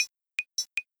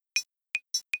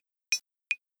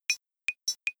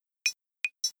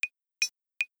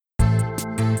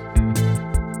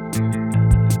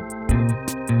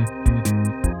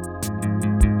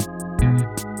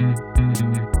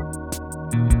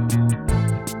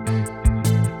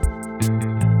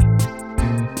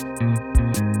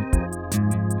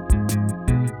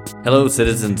Hello,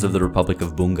 citizens of the Republic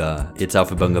of Bunga. It's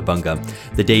Alpha Bunga Bunga.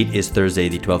 The date is Thursday,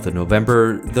 the 12th of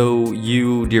November, though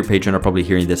you, dear patron, are probably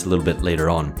hearing this a little bit later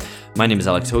on. My name is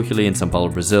Alex Hochuli in São Paulo,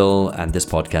 Brazil, and this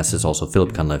podcast is also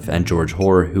Philip Cunliffe and George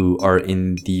Hoare, who are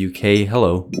in the UK.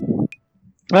 Hello.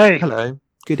 Hey. Hello.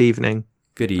 Good evening.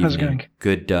 Good evening. How's it going?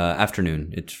 Good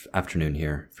afternoon. It's afternoon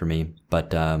here for me, but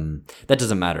that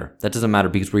doesn't matter. That doesn't matter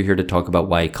because we're here to talk about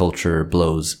why culture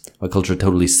blows, why culture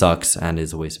totally sucks and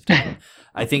is a waste of time.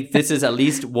 I think this is at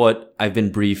least what I've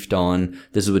been briefed on.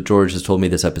 This is what George has told me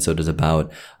this episode is about.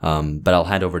 But I'll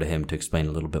hand over to him to explain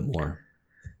a little bit more.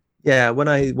 Yeah, when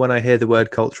I hear the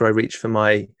word culture, I reach for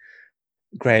my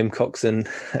Graham Coxon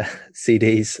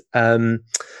CDs.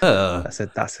 That's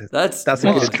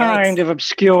kind of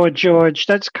obscure, George.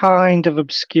 That's kind of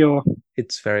obscure.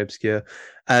 It's very obscure.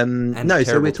 And no,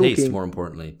 so we're talking. Taste, more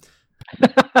importantly.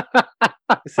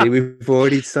 See, we've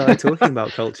already started talking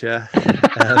about culture.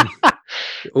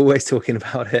 Always talking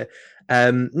about it.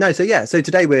 So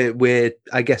today we're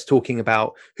I guess talking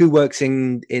about who works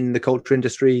in the culture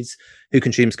industries, who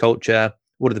consumes culture,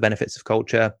 what are the benefits of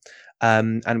culture,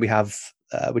 and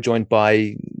we're joined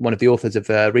by one of the authors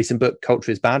of a recent book,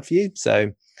 Culture is Bad for You.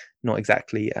 So not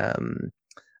exactly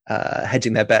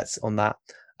hedging their bets on that.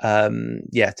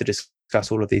 To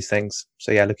discuss all of these things.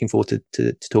 So yeah, looking forward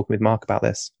to talking with Mark about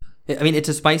this. I mean, it's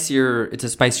a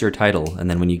spicier title, and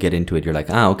then when you get into it, you're like,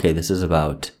 okay, this is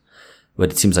about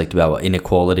what it seems like about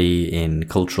inequality in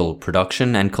cultural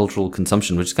production and cultural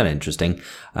consumption, which is kind of interesting.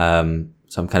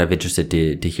 So I'm kind of interested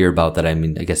to hear about that. I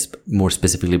mean, I guess more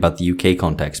specifically about the UK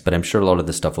context, but I'm sure a lot of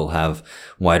this stuff will have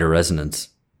wider resonance.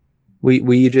 Were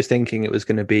you just thinking it was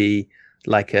going to be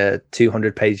like a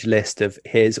 200-page list of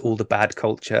here's all the bad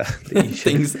culture that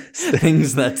you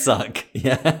things that suck?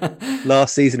 Yeah.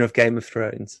 Last season of Game of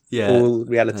Thrones. Yeah. All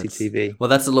reality TV. Well,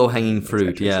 that's the low-hanging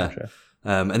fruit. Et cetera.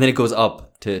 And then it goes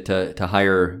up to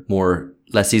higher,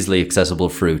 less easily accessible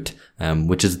fruit,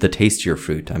 which is the tastier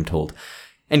fruit, I'm told.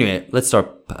 Anyway, let's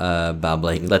start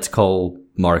babbling. Let's call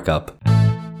Mark up.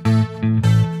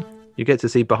 You get to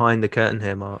see behind the curtain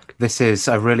here, Mark.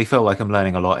 I really feel like I'm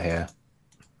learning a lot here.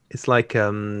 It's like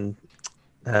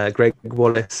Greg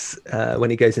Wallace when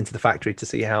he goes into the factory to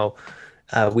see how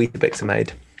Weetabix are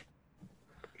made.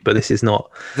 But this is not.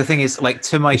 The thing is, like,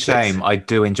 to my shame, I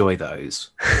do enjoy those.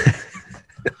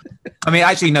 I mean,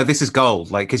 actually, no, this is gold.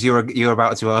 Like, because you're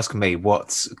about to ask me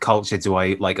what culture do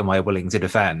I like? Am I willing to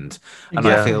defend? And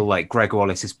I feel like Greg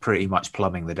Wallace is pretty much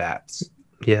plumbing the depths.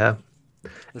 Yeah,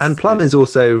 and Plum is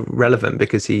also relevant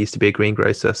because he used to be a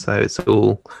greengrocer, so it's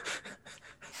all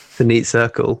the neat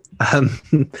circle.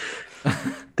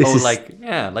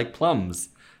 Like plums,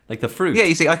 like the fruit. Yeah,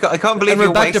 you see, I can't believe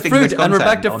you're wasting this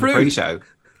content on the pre-show.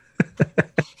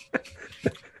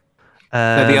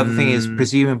 So the other thing is,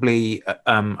 presumably,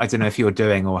 I don't know if you're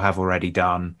doing or have already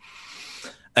done,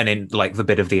 and in like the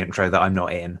bit of the intro that I'm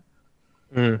not in.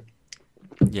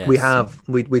 Yes.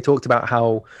 We talked about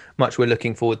how much we're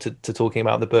looking forward to talking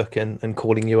about the book and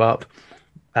calling you up.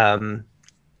 And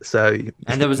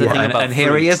there was a thing about and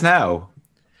here he is now.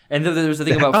 And there was a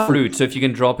thing about fruit. So if you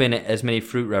can drop in as many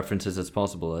fruit references as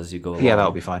possible as you go along,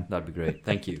 that'll be fine. That'd be great.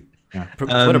 Thank you. Yeah.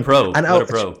 What a pro! What a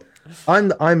pro!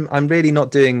 I'm really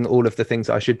not doing all of the things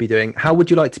that I should be doing. How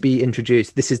would you like to be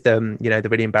introduced? This is the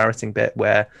really embarrassing bit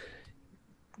where,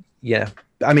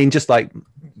 I mean, just like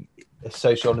a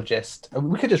sociologist,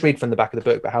 we could just read from the back of the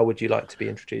book. But how would you like to be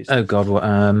introduced? Oh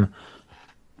God,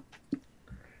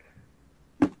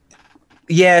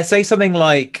 say something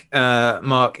like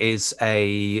Mark is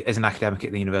an academic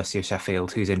at the University of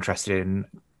Sheffield who's interested in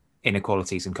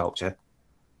inequalities in culture.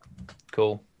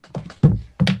 Cool.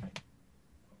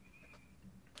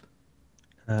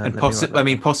 And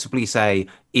possibly say,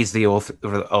 is the author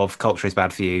of Culture is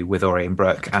Bad for You with Orion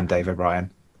Brooke and Dave O'Brien.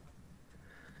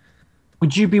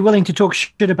 Would you be willing to talk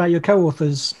shit about your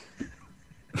co-authors?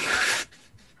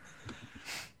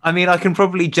 I mean, I can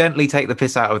probably gently take the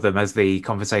piss out of them as the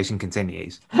conversation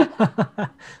continues.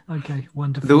 Okay,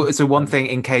 wonderful. So one thing,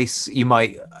 in case you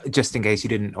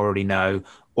didn't already know,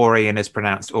 Orion is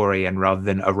pronounced Orion rather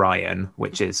than Orion,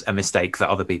 which is a mistake that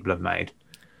other people have made.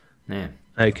 Yeah.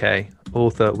 Okay,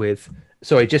 author with.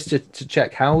 Sorry, just to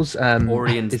check. How's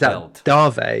Orion's is that belt.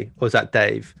 Dave or is that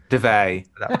Dave? Dave.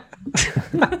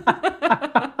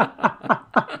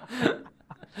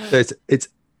 So it's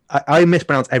I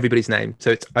mispronounce everybody's name,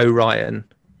 so it's Orion.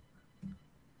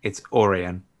 It's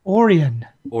Orion.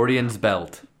 Orion's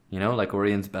belt. You know, like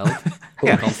Orion's belt.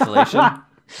 Constellation.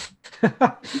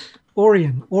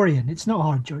 Orion. It's not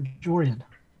hard, George.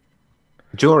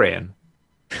 Jorian.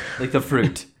 Like the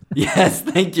fruit. Yes,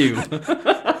 thank you.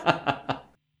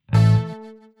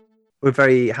 we're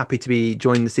very happy to be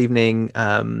joined this evening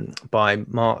by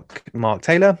Mark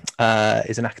Taylor.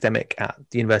 Is an academic at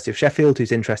the University of Sheffield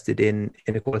who's interested in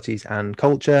inequalities and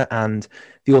culture, and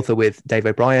the author with Dave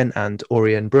O'Brien and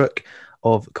Orion Brooke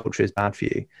of Culture is Bad for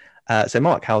You. So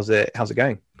Mark, how's it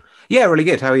going? Yeah, really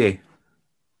good. How are you?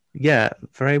 Yeah,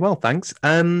 very well, thanks.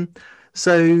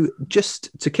 So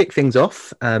just to kick things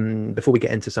off, before we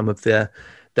get into some of the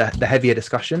heavier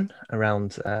discussion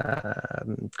around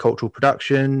cultural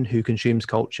production, who consumes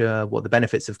culture, what the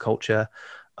benefits of culture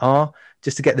are,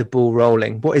 just to get the ball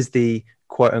rolling, what is the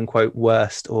quote unquote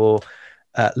worst or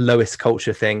lowest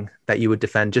culture thing that you would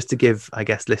defend, just to give, I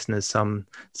guess, listeners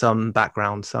some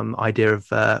background, some idea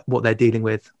of what they're dealing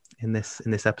with in this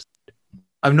episode?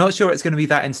 I'm not sure it's going to be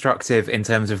that instructive in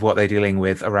terms of what they're dealing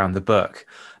with around the book,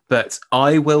 but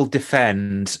I will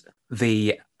defend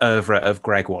the oeuvre of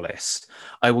Greg Wallace.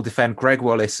 I will defend Greg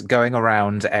Wallace going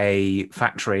around a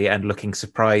factory and looking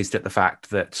surprised at the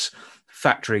fact that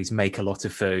factories make a lot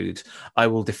of food. I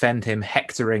will defend him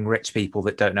hectoring rich people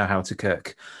that don't know how to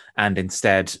cook and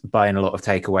instead buying a lot of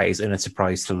takeaways and are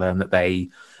surprised to learn that they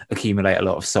accumulate a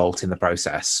lot of salt in the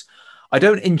process. I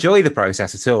don't enjoy the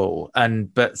process at all,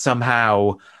 but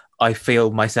somehow I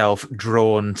feel myself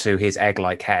drawn to his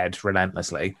egg-like head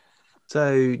relentlessly.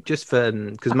 So just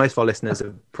because most of our listeners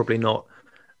are probably not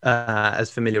as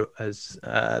familiar as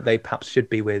they perhaps should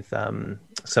be with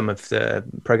some of the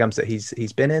programs that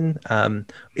he's been in,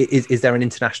 is there an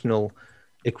international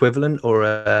equivalent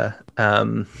or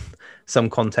some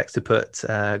context to put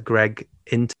Greg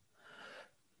into?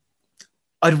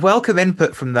 I'd welcome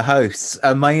input from the hosts.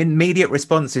 My immediate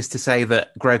response is to say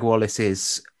that Greg Wallace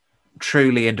is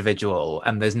truly individual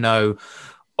and there's no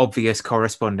obvious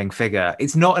corresponding figure.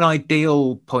 It's not an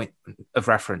ideal point of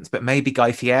reference, but maybe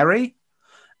Guy Fieri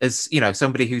as,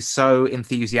 somebody who's so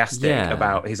enthusiastic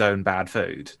about his own bad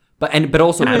food. Who is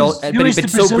the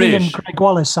so Brazilian British. Greg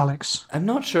Wallace, Alex? I'm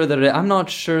not sure there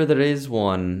is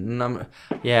one.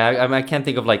 I can't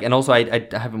think of and also I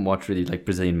haven't watched really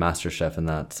Brazilian MasterChef and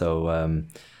that. So,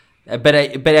 but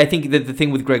I think that the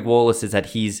thing with Greg Wallace is that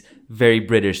he's very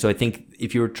British. So I think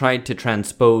if you were trying to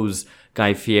transpose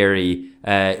Guy Fieri,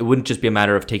 it wouldn't just be a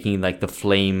matter of taking the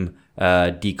flame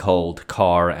decalled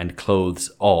car and clothes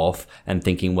off and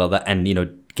thinking,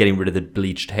 getting rid of the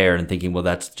bleached hair and thinking, well,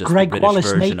 that's just Greg the British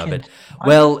Wallace version naked. of it.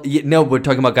 Well, no, we're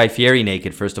talking about Guy Fieri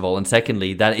naked, first of all. And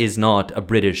secondly, that is not a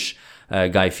British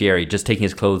Guy Fieri. Just taking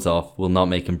his clothes off will not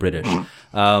make him British.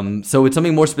 So it's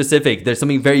something more specific. There's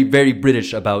something very, very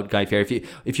British about Guy Fieri.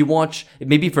 If you watch,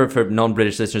 maybe for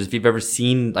non-British listeners, if you've ever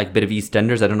seen a bit of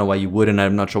EastEnders, I don't know why you would, and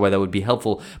I'm not sure why that would be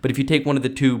helpful. But if you take one of the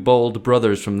two bald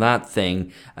brothers from that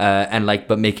thing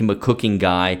but make him a cooking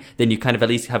guy, then you kind of at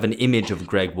least have an image of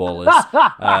Greg Wallace.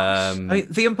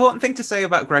 The important thing to say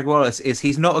about Greg Wallace is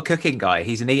he's not a cooking guy.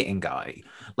 He's an eating guy.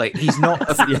 He's not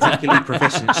a particularly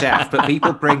proficient chef, but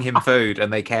people bring him food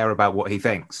and they care about what he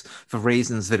thinks for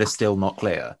reasons that are still not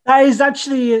clear. That is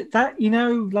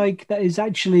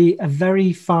actually a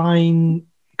very fine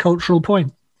cultural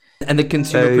point. And the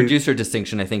consumer-producer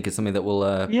distinction, I think, is something that we'll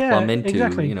plumb into,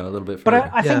 exactly. a little bit further.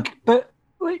 But I think,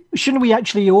 shouldn't we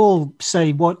actually all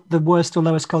say what the worst or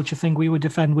lowest culture thing we would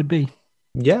defend would be?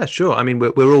 Yeah, sure. I mean,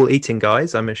 we're all eating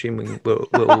guys. I'm assuming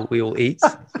we all eat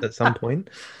at some point.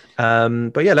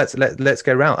 But yeah, let's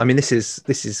go around. I mean, this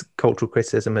is cultural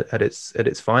criticism at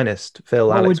its finest.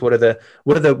 Phil, Alex, what are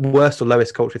the worst or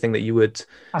lowest culture thing that you would?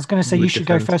 I was going to say you should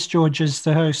defend? go first, George, as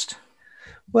the host.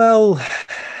 Well,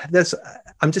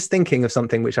 I'm just thinking of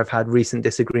something which I've had recent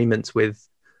disagreements with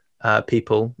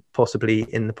people, possibly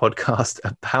in the podcast,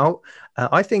 about.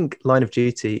 I think Line of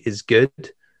Duty is good.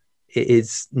 It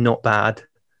is not bad.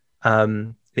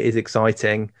 It is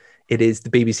exciting. It is the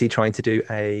BBC trying to do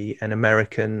an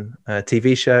American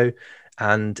TV show,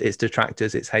 and its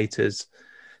detractors, its haters,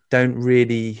 don't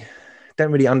really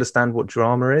understand what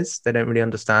drama is. They don't really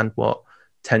understand what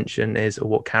tension is or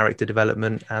what character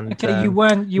development and you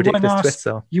weren't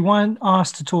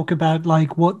asked to talk about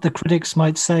what the critics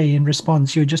might say in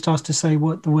response. You were just asked to say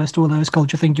what the worst or lowest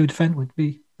culture thing you would defend would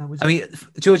be.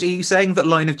 George, are you saying that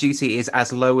Line of Duty is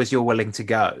as low as you're willing to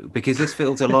go? Because this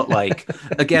feels a lot like,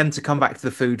 again, to come back to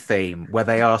the food theme, where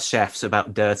they ask chefs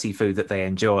about dirty food that they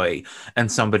enjoy,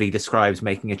 and somebody describes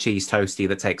making a cheese toastie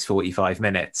that takes 45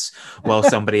 minutes, while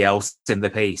somebody else in the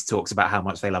piece talks about how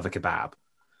much they love a kebab.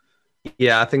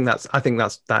 Yeah, I think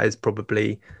that is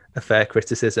probably a fair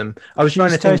criticism. I was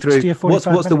trying to think through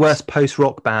what's the worst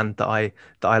post-rock band that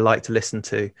I like to listen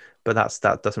to, but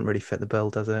that doesn't really fit the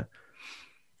bill, does it?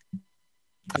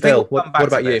 Phil, what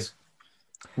about you?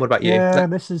 What about you? Yeah,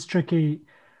 this is tricky.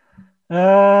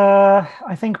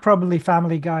 I think probably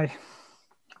Family Guy.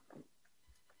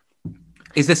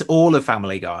 Is this all of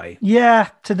Family Guy? Yeah,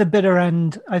 to the bitter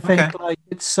end. I think Okay. like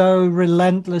it's so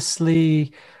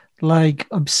relentlessly like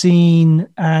obscene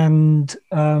and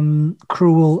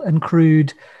cruel and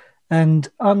crude and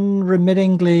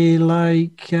unremittingly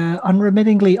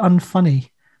unfunny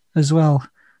as well.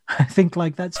 I think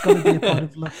like that's got to be a part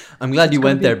of I'm glad you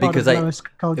went there because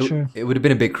culture. it would have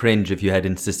been a bit cringe if you had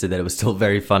insisted that it was still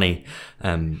very funny. So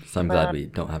I'm glad we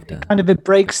don't have to. Kind of it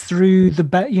breaks through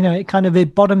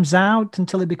it bottoms out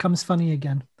until it becomes funny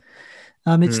again.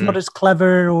 It's not as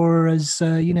clever or as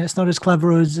it's not as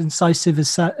clever or as incisive as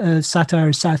satire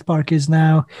as South Park is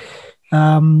now.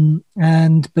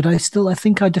 But I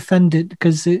think I defend it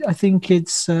because I think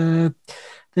it's there's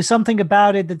something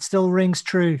about it that still rings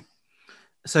true.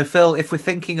 So, Phil, if we're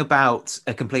thinking about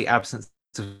a complete absence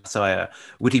of satire,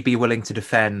 would you be willing to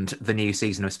defend the new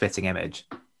season of Spitting Image?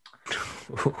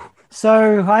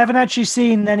 So I haven't actually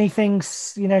seen anything,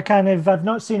 I've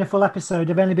not seen a full episode.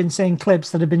 I've only been seeing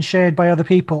clips that have been shared by other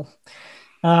people.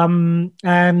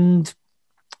 And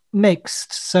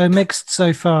mixed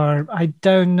so far. I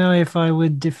don't know if I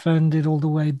would defend it all the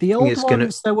way. The old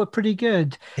ones were pretty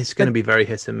good. It's going to be very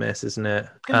hit and miss, isn't it?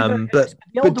 But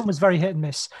the old one was very hit and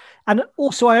miss. And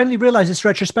also, I only realized this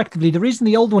retrospectively. The reason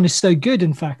the old one is so good,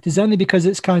 in fact, is only because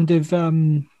it's kind of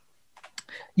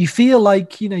you feel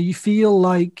like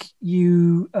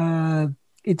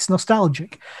it's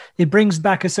nostalgic. It brings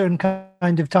back a certain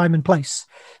kind of time and place.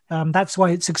 That's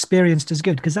why it's experienced as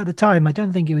good. Because at the time, I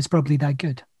don't think it was probably that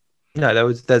good.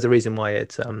 No, there's a reason why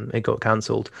it got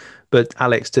cancelled. But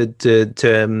Alex, you're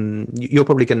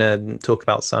probably going to talk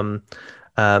about some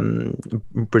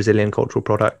Brazilian cultural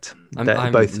product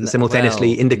that both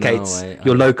simultaneously indicates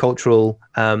your low cultural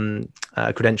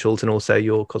credentials and also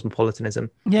your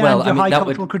cosmopolitanism. Yeah, well, high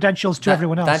cultural credentials to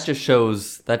everyone else. That just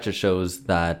shows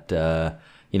that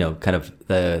kind of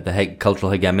the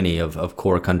cultural hegemony of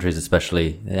core countries,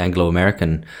 especially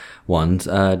Anglo-American ones,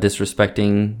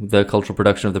 disrespecting the cultural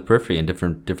production of the periphery in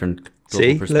different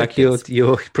global perspectives. Look,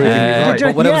 you're proving me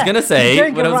right. What I was gonna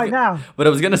say, what I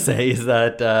was gonna say is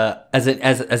that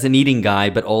as an eating guy,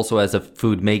 but also as a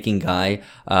food making guy,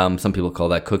 some people call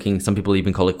that cooking. Some people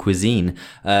even call it cuisine.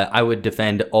 I would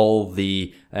defend all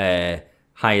the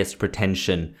highest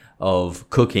pretension of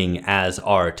cooking as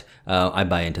art. I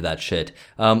buy into that shit.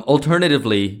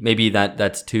 Alternatively, maybe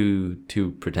that's too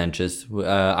pretentious.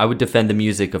 I would defend the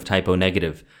music of Typo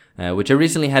Negative, which I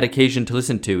recently had occasion to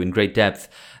listen to in great depth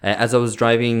as I was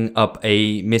driving up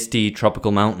a misty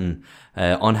tropical mountain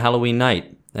on Halloween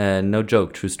night. No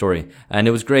joke, true story. And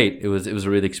it was great. It was a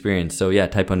real experience. So yeah,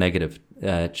 Typo Negative.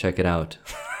 Check it out.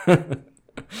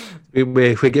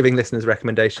 We're giving listeners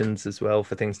recommendations as well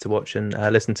for things to watch and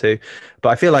listen to, but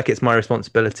I feel like it's my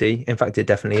responsibility, in fact it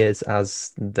definitely is,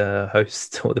 as the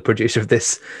host or the producer of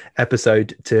this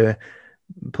episode, to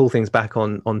pull things back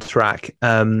on track.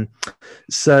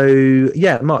 So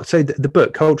yeah, Mark, so the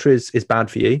book Culture is Bad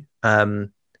for You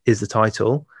is the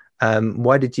title.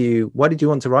 Why did you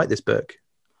want to write this book?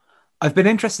 I've been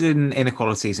interested in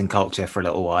inequalities in culture for a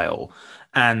little while,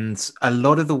 and a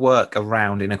lot of the work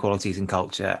around inequalities in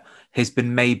culture has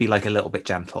been maybe like a little bit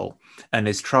gentle and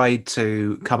has tried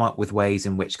to come up with ways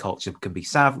in which culture can be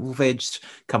salvaged,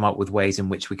 come up with ways in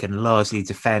which we can largely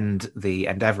defend the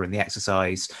endeavor and the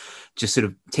exercise, just sort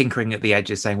of tinkering at the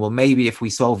edges, saying, well, maybe if we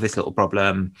solve this little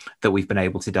problem that we've been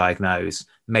able to diagnose,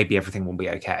 maybe everything will be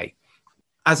okay.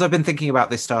 As I've been thinking about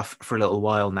this stuff for a little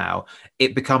while now,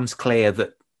 it becomes clear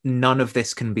that none of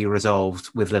this can be resolved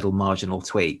with little marginal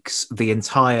tweaks. The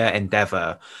entire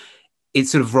endeavor, it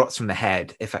sort of rots from the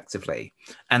head, effectively.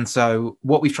 And so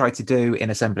what we've tried to do in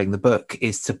assembling the book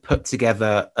is to put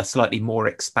together a slightly more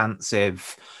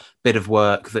expansive bit of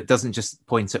work that doesn't just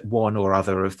point at one or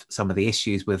other of some of the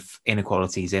issues with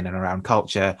inequalities in and around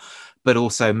culture, but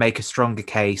also make a stronger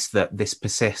case that this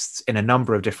persists in a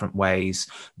number of different ways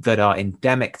that are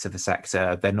endemic to the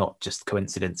sector. They're not just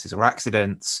coincidences or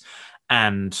accidents,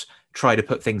 and try to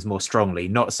put things more strongly,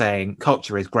 not saying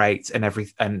culture is great and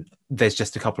there's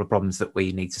just a couple of problems that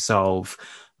we need to solve,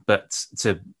 but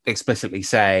to explicitly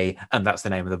say, and that's the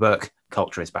name of the book,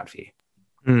 culture is bad for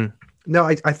you. No,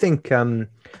 I think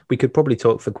we could probably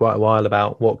talk for quite a while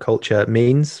about what culture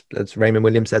means. As Raymond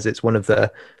Williams says, it's one of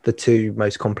the two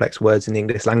most complex words in the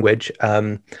English language.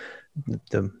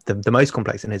 The most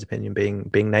complex, in his opinion,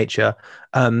 being nature.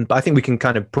 But I think we can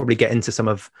kind of probably get into some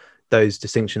of those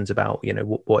distinctions about,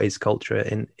 what is culture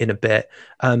in a bit.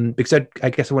 Because I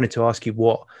guess I wanted to ask you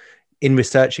what, in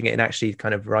researching it and actually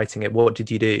kind of writing it, what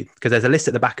did you do? Because there's a list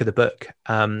at the back of the book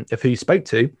of who you spoke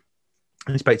to.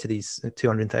 we spoke to these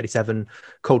 237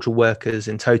 cultural workers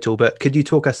in total, but could you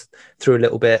talk us through a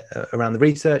little bit around the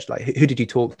research? Like, who did you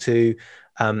talk to?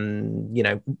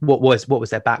 What was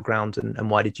their background, and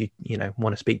why did you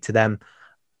want to speak to them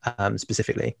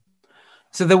specifically?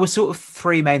 So there were sort of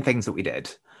three main things that we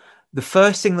did. The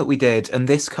first thing that we did, and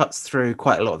this cuts through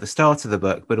quite a lot of the start of the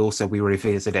book, but also we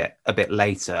revisit it a bit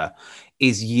later,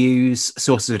 is use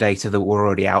sources of data that were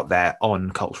already out there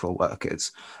on cultural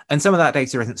workers. And some of that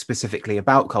data isn't specifically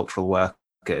about cultural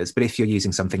workers, but if you're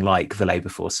using something like the Labour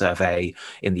Force Survey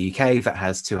in the UK that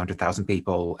has 200,000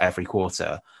 people every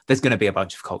quarter, there's going to be a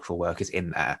bunch of cultural workers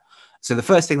in there. So the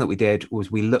first thing that we did was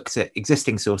we looked at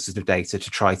existing sources of data to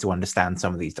try to understand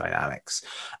some of these dynamics.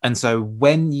 And so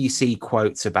when you see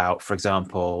quotes about, for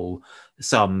example,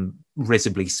 some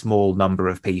risibly small number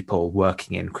of people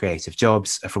working in creative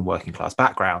jobs from working class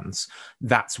backgrounds,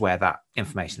 that's where that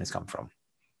information has come from.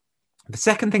 The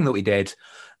second thing that we did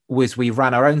was we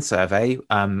ran our own survey,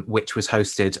 which was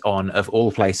hosted on, of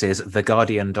all places,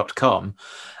 theguardian.com,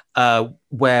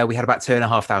 where we had about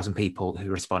 2,500 people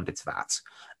who responded to that.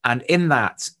 And in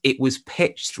that, it was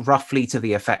pitched roughly to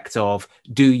the effect of,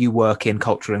 do you work in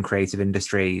cultural and creative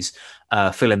industries?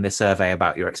 Fill in this survey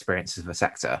about your experiences of the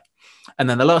sector. And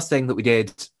then the last thing that we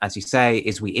did, as you say,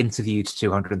 is we interviewed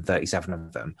 237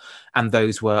 of them. And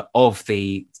those were of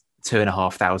the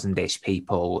 2,500-ish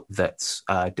people that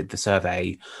did the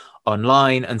survey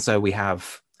online. And so we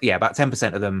have, about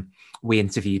 10% of them we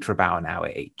interviewed for about an hour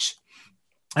each.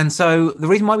 And so the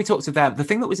reason why we talked to them, the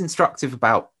thing that was instructive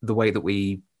about the way that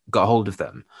we got hold of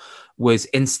them was,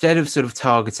 instead of sort of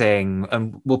targeting,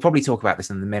 and we'll probably talk about this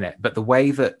in a minute, but the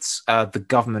way that the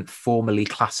government formally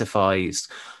classifies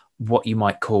what you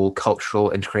might call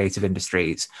cultural and creative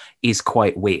industries is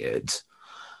quite weird.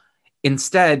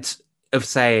 Instead of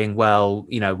saying, well,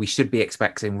 we should be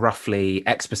expecting roughly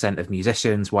X% of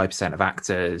musicians, Y% of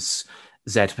actors,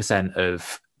 Z%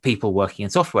 of people working in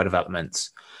software development,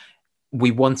 we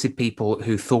wanted people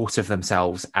who thought of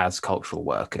themselves as cultural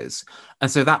workers. And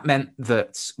so that meant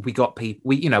that we got people,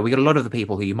 we got a lot of the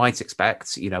people who you might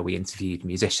expect. We interviewed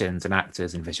musicians and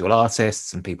actors and visual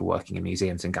artists and people working in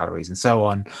museums and galleries and so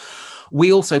on.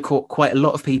 We also caught quite a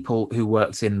lot of people who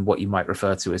worked in what you might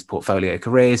refer to as portfolio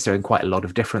careers, doing quite a lot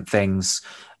of different things,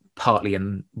 partly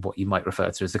in what you might refer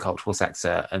to as the cultural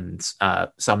sector and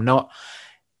some not.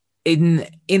 In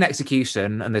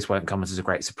execution, and this won't come as a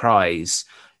great surprise,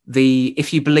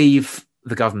 if you believe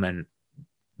the government,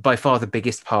 by far the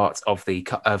biggest part of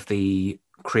the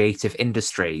creative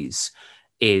industries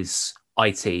is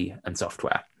IT and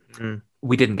software.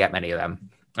 We didn't get many of them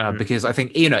because I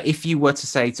think, if you were to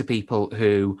say to people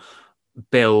who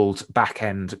build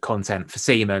back-end content for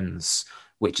Siemens,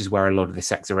 which is where a lot of this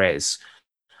sector is,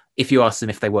 if you ask them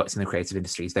if they worked in the creative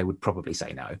industries, they would probably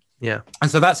say no. Yeah.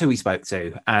 And so that's who we spoke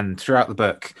to. And throughout the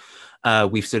book,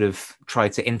 we've sort of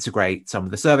tried to integrate some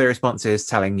of the survey responses,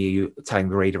 telling the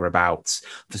reader about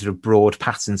the sort of broad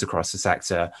patterns across the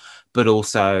sector, but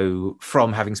also,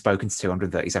 from having spoken to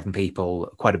 237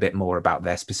 people, quite a bit more about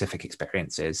their specific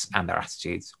experiences and their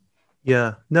attitudes.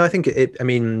 Yeah, no, I think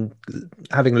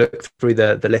having looked through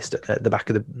the list at the back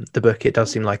of the book, it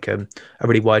does seem like a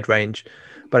really wide range.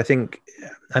 But I think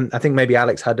maybe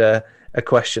Alex had a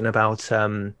question about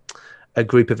a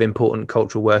group of important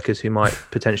cultural workers who might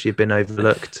potentially have been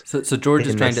overlooked. So George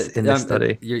is trying in this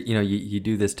study. You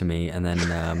do this to me, and then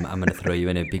I'm going to throw you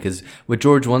in it, because what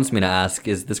George wants me to ask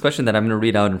is this question that I'm going to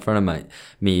read out in front of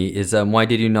me is why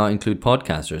did you not include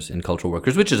podcasters in cultural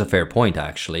workers? Which is a fair point,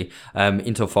 actually,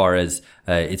 insofar as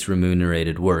it's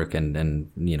remunerated work, and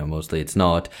mostly it's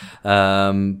not.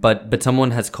 But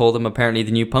someone has called them apparently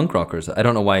the new punk rockers. I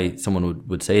don't know why someone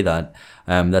would say that.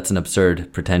 That's an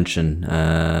absurd pretension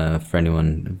for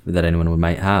anyone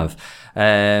might have.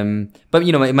 But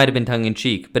it might have been tongue in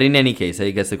cheek. But in any case,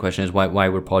 I guess the question is why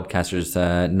were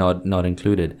podcasters not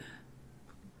included?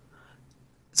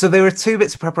 So there were two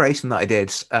bits of preparation that I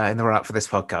did in the run-up for this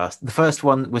podcast. The first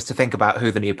one was to think about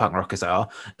who the new punk rockers are.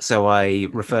 So I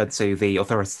referred to the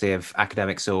authoritative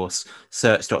academic source,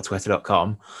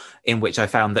 search.twitter.com, in which I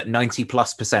found that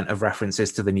 90+% of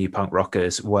references to the new punk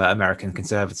rockers were American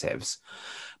conservatives.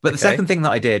 But the second thing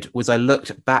that I did was I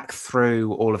looked back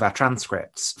through all of our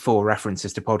transcripts for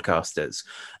references to podcasters.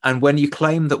 And when you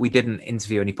claim that we didn't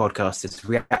interview any podcasters,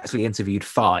 we actually interviewed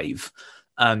 5.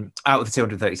 Out of the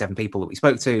 237 people that we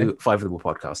spoke to, 5 of them were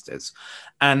podcasters.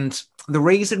 And the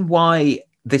reason why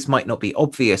this might not be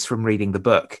obvious from reading the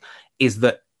book is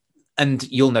that, and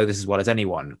you'll know this as well as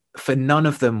anyone, for none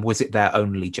of them was it their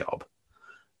only job.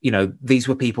 These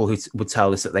were people who would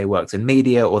tell us that they worked in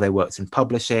media or they worked in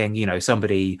publishing.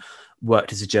 Somebody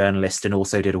worked as a journalist and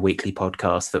also did a weekly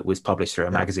podcast that was published through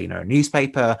a magazine or a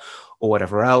newspaper or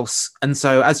whatever else. And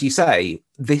so, as you say,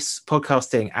 this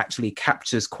podcasting actually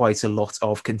captures quite a lot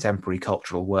of contemporary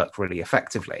cultural work really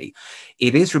effectively.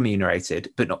 It is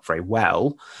remunerated, but not very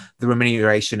well. The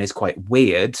remuneration is quite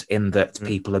weird in that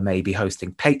people are maybe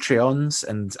hosting Patreons,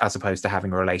 and as opposed to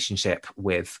having a relationship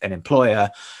with an employer.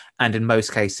 And in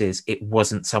most cases, it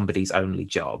wasn't somebody's only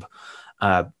job.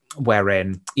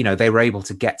 Wherein, you know, they were able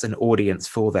to get an audience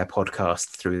for their podcast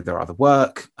through their other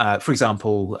work. For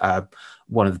example,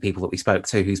 one of the people that we spoke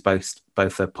to, who's both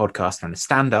a podcaster and a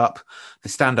stand-up, the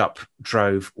stand-up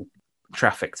drove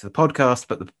traffic to the podcast,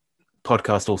 but the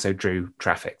podcast also drew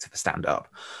traffic to the stand-up.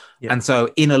 Yeah. And so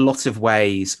in a lot of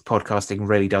ways, podcasting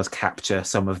really does capture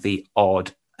some of the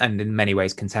odd and in many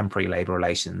ways contemporary labor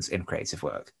relations in creative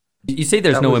work. You say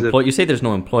there's no employer. You say there's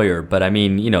no employer, but I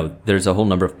mean, you know, there's a whole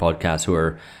number of podcasts who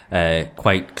are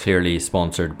quite clearly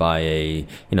sponsored by a,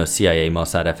 you know, CIA,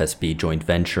 Mossad, FSB joint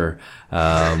venture,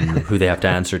 who they have to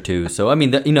answer to. So I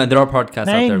mean, you know, there are podcasts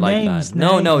out there like that.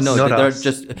 No. They're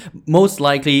just most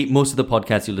likely most of the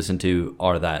podcasts you listen to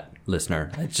are that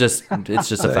listener. It's just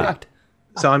a fact.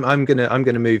 So I'm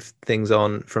gonna move things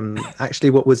on from actually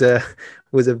what was a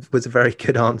very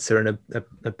good answer and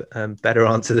a better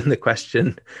answer than the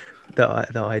question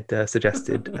that I'd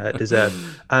suggested deserved.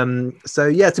 So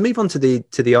yeah, to move on to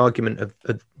the argument of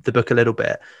the book a little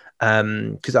bit,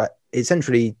 because it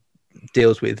essentially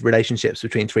deals with relationships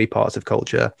between three parts of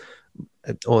culture.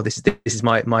 Or this is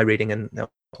my reading, and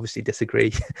obviously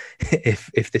disagree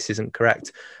if this isn't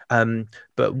correct.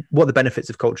 But what the benefits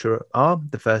of culture are,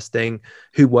 the first thing,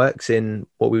 who works in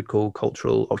what we would call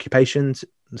cultural occupations,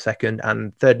 second,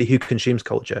 and thirdly, who consumes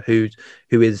culture, who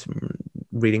is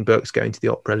reading books, going to the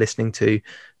opera, listening to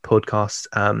podcasts,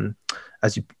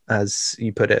 as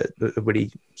you put it, a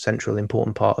really central,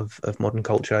 important part of modern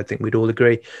culture. I think we'd all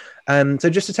agree. So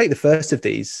just to take the first of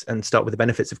these and start with the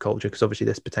benefits of culture, because obviously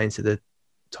this pertains to the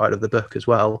title of the book as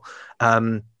well.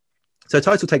 So the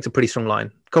title takes a pretty strong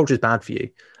line. Culture is bad for you.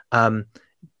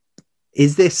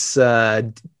 Is this,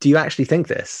 do you actually think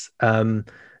this?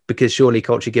 Because surely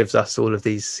culture gives us all of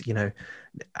these, you know,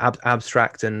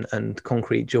 abstract and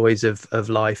concrete joys of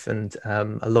life, and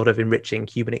a lot of enriching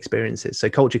human experiences. So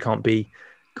culture can't be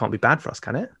bad for us,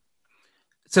 can it?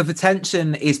 So the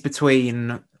tension is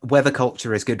between whether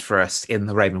culture is good for us in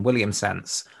the Raymond Williams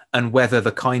sense, and whether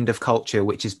the kind of culture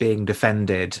which is being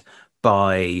defended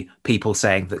by people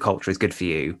saying that culture is good for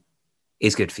you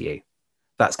is good for you.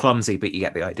 That's clumsy, but you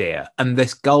get the idea. And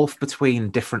this gulf between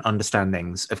different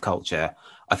understandings of culture,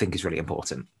 I think, is really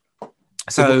important.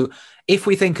 So if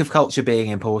we think of culture being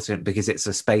important because it's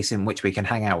a space in which we can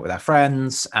hang out with our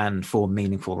friends and form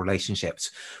meaningful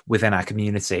relationships within our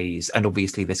communities, and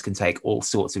obviously this can take all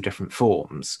sorts of different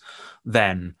forms,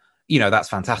 then, you know, that's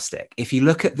fantastic. If you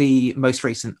look at the most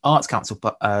recent Arts Council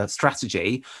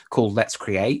strategy called Let's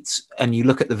Create, and you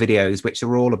look at the videos, which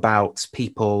are all about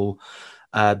people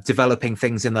developing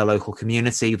things in their local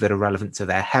community that are relevant to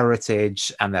their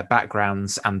heritage and their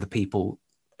backgrounds and the people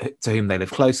to whom they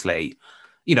live closely,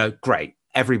 you know, great,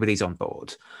 everybody's on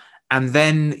board. And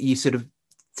then you sort of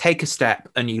take a step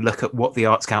and you look at what the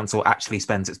Arts Council actually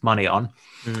spends its money on,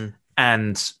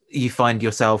 and you find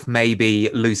yourself maybe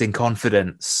losing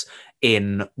confidence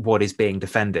in what is being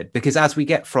defended. Because as we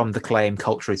get from the claim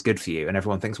culture is good for you, and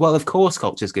everyone thinks, well, of course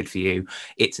culture is good for you,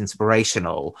 it's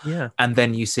inspirational. Yeah. And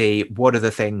then you see what are the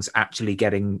things actually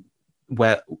getting,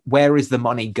 where is the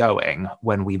money going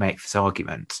when we make this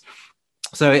argument?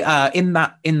 So in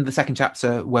the second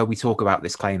chapter where we talk about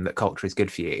this claim that culture is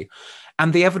good for you,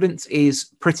 and the evidence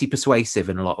is pretty persuasive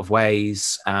in a lot of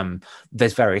ways.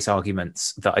 There's various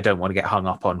arguments that I don't want to get hung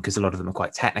up on because a lot of them are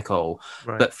quite technical,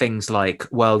 right. But things like,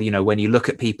 well, you know, when you look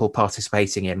at people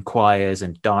participating in choirs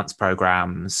and dance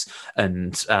programs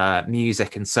and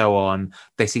music and so on,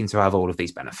 they seem to have all of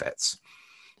these benefits.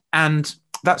 And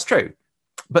that's true.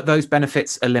 But those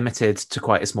benefits are limited to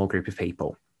quite a small group of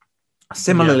people.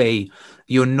 Similarly,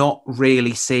 you're not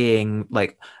really seeing,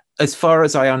 like, as far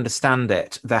as I understand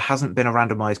it, there hasn't been a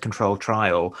randomized controlled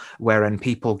trial wherein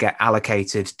people get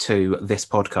allocated to this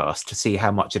podcast to see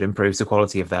how much it improves the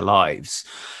quality of their lives.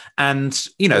 And,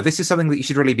 you know, this is something that you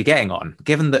should really be getting on.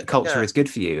 Given that culture is good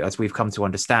for you, as we've come to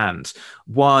understand,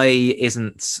 why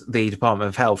isn't the Department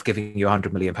of Health giving you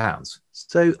 £100 million?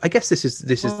 So I guess this is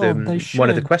one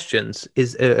of the questions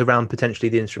is around potentially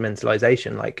the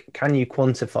instrumentalization. Like, can you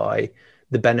quantify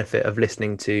the benefit of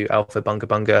listening to Alpha Bunga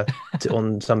Bunga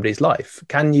on somebody's life?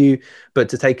 Can you, but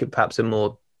to take it perhaps a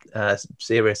more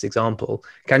serious example,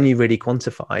 can you really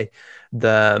quantify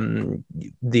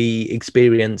the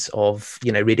experience of,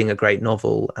 you know, reading a great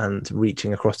novel and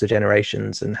reaching across the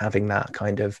generations and having that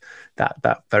kind of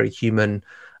that very human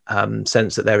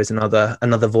sense that there is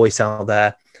another voice out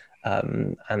there,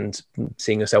 and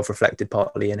seeing yourself reflected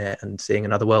partly in it and seeing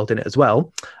another world in it as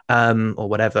well, or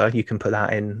whatever you can put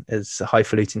that in as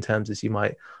highfalutin terms as you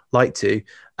might like to.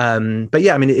 But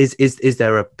yeah, I mean, is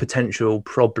there a potential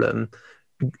problem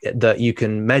that you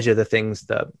can measure the things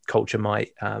that culture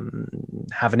might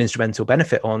have an instrumental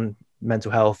benefit on: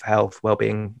 mental health,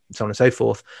 well-being, so on and so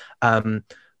forth,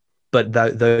 but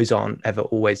those aren't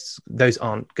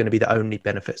going to be the only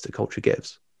benefits that culture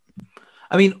gives?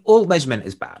 I mean, all measurement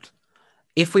is bad.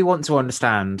 If we want to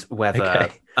understand whether,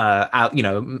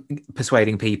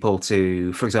 persuading people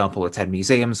to, for example, attend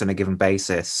museums on a given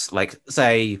basis, like,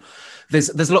 say, there's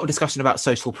a lot of discussion about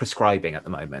social prescribing at the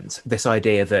moment. This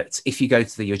idea that if you go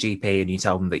to your GP and you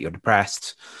tell them that you're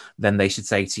depressed, then they should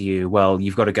say to you, well,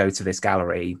 you've got to go to this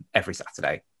gallery every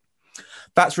Saturday.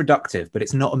 That's reductive, but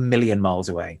it's not a million miles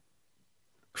away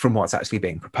from what's actually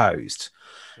being proposed.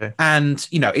 Okay. And,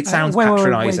 you know, it sounds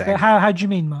patronizing. But how do you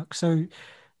mean, Mark? So,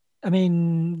 I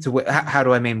mean... So how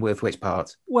do I mean with which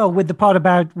part? Well, with the part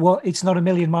about what it's not a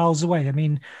million miles away. I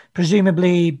mean,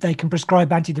 presumably they can prescribe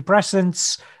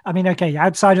antidepressants. I mean, okay,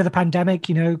 outside of the pandemic,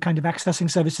 you know, kind of accessing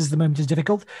services at the moment is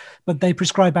difficult, but they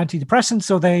prescribe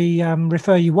antidepressants, or they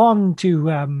refer you on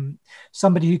to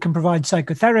somebody who can provide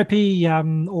psychotherapy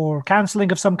or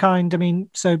counseling of some kind. I mean,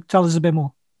 so tell us a bit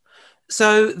more.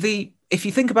 So if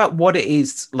you think about what it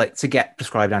is like to get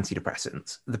prescribed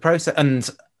antidepressants, the process, and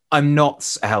I'm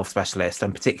not a health specialist,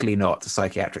 I'm particularly not a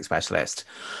psychiatric specialist,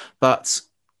 but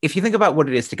if you think about what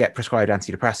it is to get prescribed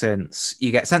antidepressants,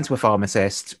 you get sent to a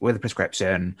pharmacist with a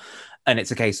prescription, and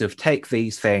it's a case of take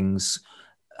these things,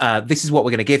 this is what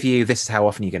we're going to give you, this is how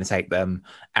often you're going to take them,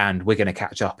 and we're going to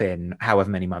catch up in however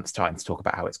many months' time to talk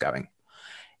about how it's going.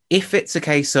 If it's a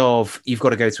case of you've got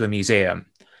to go to a museum,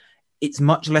 it's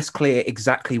much less clear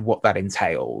exactly what that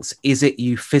entails. Is it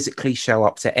you physically show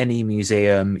up to any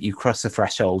museum, you cross the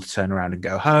threshold, turn around and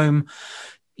go home?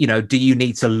 You know, do you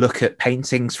need to look at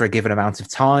paintings for a given amount of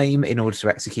time in order to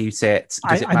execute it?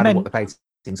 Does it matter what the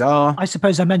paintings are? I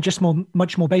suppose I meant just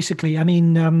much more basically. I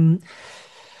mean,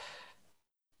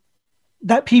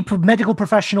 that medical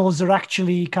professionals are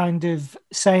actually kind of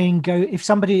saying,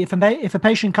 if a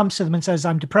patient comes to them and says,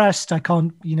 I'm depressed, I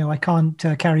can't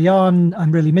carry on,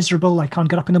 I'm really miserable, I can't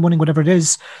get up in the morning, whatever it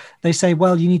is, they say,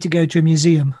 well, you need to go to a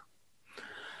museum.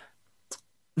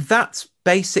 That's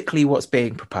basically what's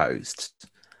being proposed.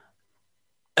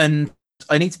 And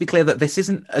I need to be clear that this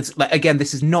isn't, again,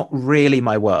 this is not really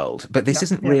my world, but this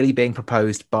isn't really being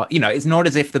proposed. But, you know, it's not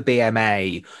as if the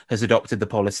BMA has adopted the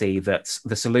policy that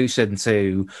the solution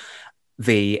to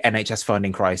the NHS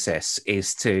funding crisis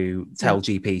is to tell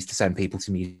GPs to send people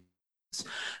to museums.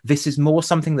 This is more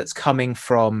something that's coming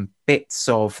from bits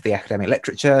of the academic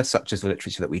literature, such as the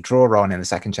literature that we draw on in the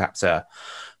second chapter,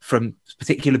 from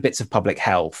particular bits of public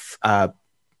health,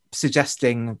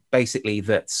 suggesting basically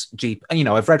that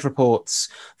I've read reports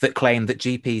that claim that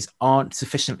GPs aren't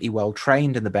sufficiently well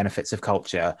trained in the benefits of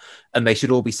culture, and they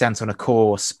should all be sent on a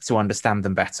course to understand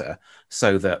them better,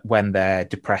 so that when their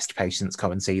depressed patients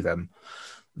come and see them,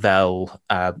 they'll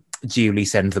duly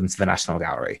send them to the National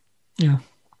Gallery. Yeah.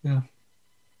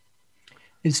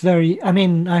 It's very. I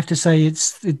mean, I have to say,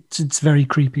 it's very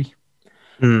creepy.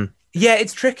 Mm. Yeah,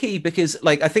 it's tricky because,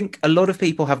 like, I think a lot of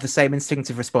people have the same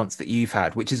instinctive response that you've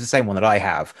had, which is the same one that I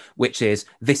have, which is,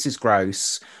 this is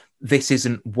gross. This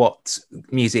isn't what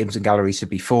museums and galleries should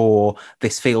be for.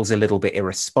 This feels a little bit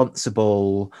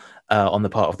irresponsible on the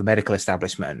part of the medical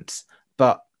establishment.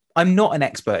 But I'm not an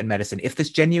expert in medicine. If this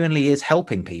genuinely is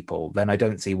helping people, then I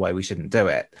don't see why we shouldn't do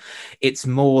it. It's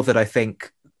more that I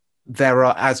think there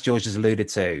are, as George has alluded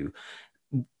to,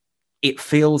 it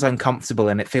feels uncomfortable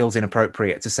and it feels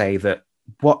inappropriate to say that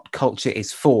what culture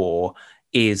is for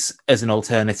is as an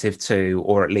alternative to,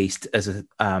 or at least as a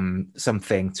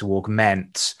something to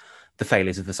augment the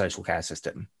failures of the social care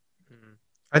system.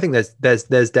 I think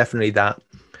there's definitely that.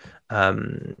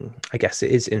 I guess it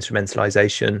is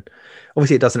instrumentalization.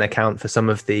 Obviously, it doesn't account for some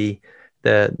of the,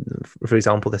 for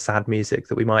example, the sad music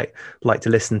that we might like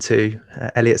to listen to,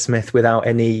 Elliott Smith, without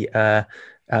any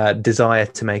desire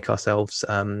to make ourselves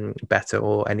better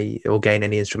or gain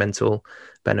any instrumental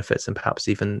benefits, and perhaps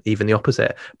even the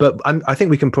opposite. But I think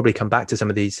we can probably come back to some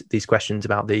of these questions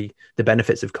about the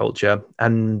benefits of culture,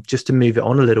 and just to move it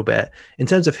on a little bit in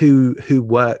terms of who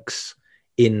works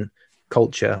in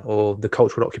culture or the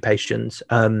cultural occupations.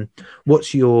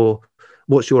 What's your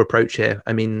approach here?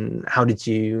 I mean, how did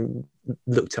you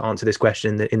look to answer this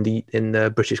question in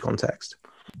the British context?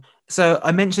 So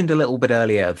I mentioned a little bit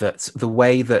earlier that the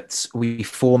way that we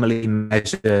formally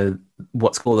measure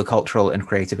what's called the cultural and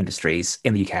creative industries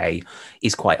in the UK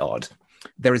is quite odd.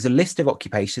 There is a list of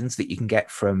occupations that you can get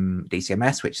from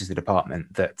DCMS, which is the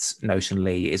department that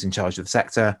notionally is in charge of the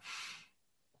sector.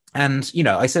 And, you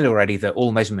know, I said already that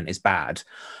all measurement is bad,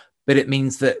 but it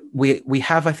means that we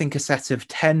have, I think, a set of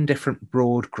 10 different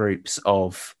broad groups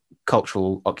of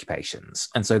cultural occupations.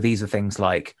 And so these are things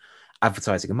like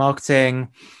advertising and marketing,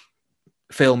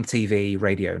 film, TV,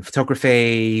 radio and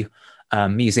photography,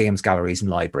 museums, galleries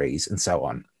and libraries, and so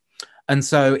on. And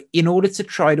so in order to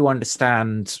try to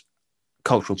understand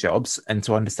cultural jobs and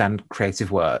to understand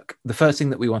creative work, the first thing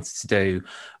that we wanted to do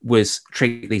was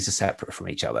treat these as separate from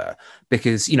each other.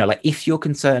 Because, you know, like if you're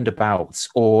concerned about,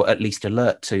 or at least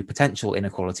alert to, potential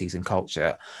inequalities in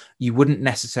culture, you wouldn't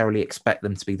necessarily expect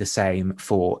them to be the same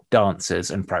for dancers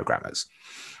and programmers.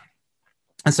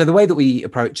 And so the way that we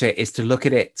approach it is to look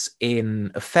at it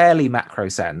in a fairly macro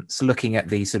sense, looking at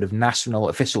the sort of national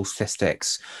official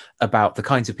statistics about the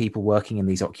kinds of people working in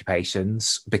these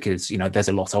occupations, because, you know, there's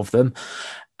a lot of them.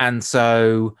 And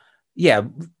so, yeah,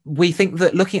 we think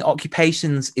that looking at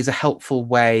occupations is a helpful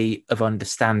way of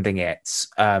understanding it,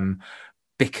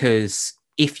 because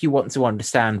if you want to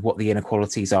understand what the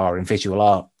inequalities are in visual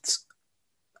arts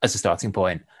as a starting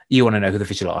point, you want to know who the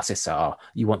visual artists are.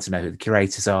 You want to know who the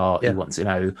curators are. Yeah. You want to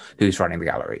know who's running the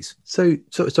galleries. So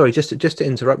sorry, just to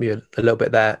interrupt you a little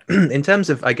bit there. In terms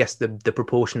of, I guess, the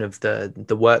proportion of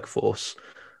the workforce,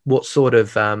 what sort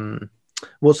of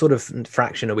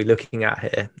fraction are we looking at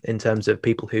here in terms of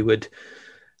people who would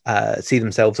see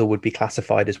themselves or would be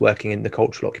classified as working in the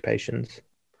cultural occupations?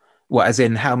 Well, as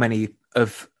in how many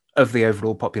of the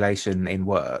overall population in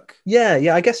work?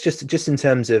 Yeah, I guess just in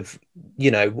terms of, you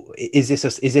know, is this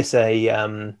a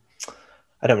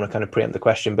I don't want to kind of preempt the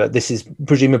question, but this is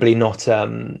presumably not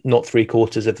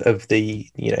 3/4 of the,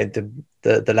 you know,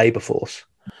 the labour force.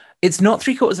 It's not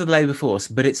 3/4 of the labour force,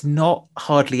 but it's not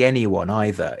hardly anyone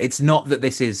either. It's not that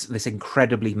this is this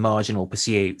incredibly marginal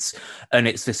pursuit and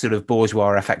it's this sort of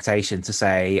bourgeois affectation to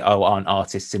say, oh, aren't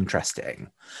artists interesting?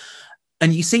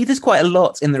 And you see this quite a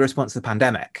lot in the response to the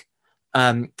pandemic,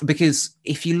 because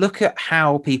if you look at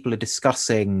how people are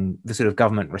discussing the sort of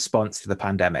government response to the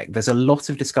pandemic, there's a lot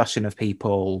of discussion of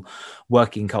people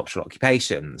working cultural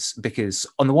occupations, because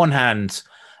on the one hand,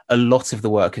 a lot of the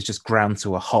work has just ground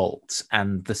to a halt,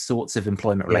 and the sorts of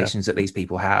employment relations that these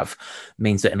people have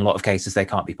means that in a lot of cases they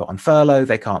can't be put on furlough,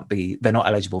 they're not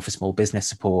eligible for small business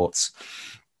supports.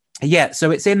 Yeah, so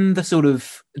it's in the sort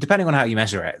of, depending on how you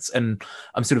measure it, and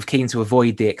I'm sort of keen to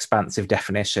avoid the expansive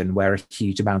definition where a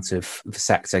huge amount of the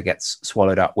sector gets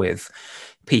swallowed up with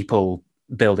people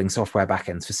building software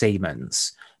backends for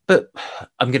Siemens. But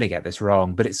I'm going to get this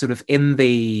wrong, but it's sort of in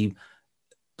the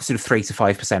sort of 3 to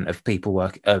 5%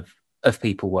 of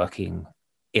people working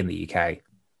in the UK.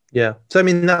 Yeah, so I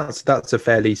mean that's a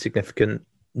fairly significant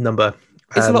number.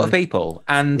 It's a lot of people,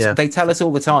 and they tell us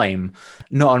all the time,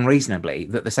 not unreasonably,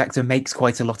 that the sector makes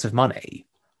quite a lot of money.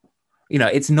 You know,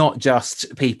 it's not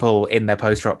just people in their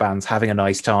post-rock bands having a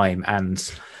nice time and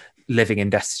living in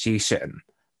destitution.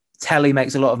 Telly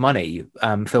makes a lot of money.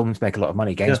 Films make a lot of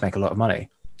money. Games make a lot of money.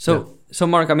 So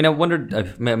Mark, I mean, I wondered,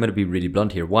 I'm going to be really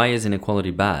blunt here. Why is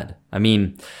inequality bad? I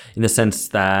mean, in the sense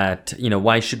that, you know,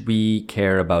 why should we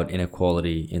care about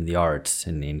inequality in the arts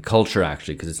and in culture,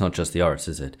 actually? Because it's not just the arts,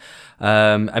 is it?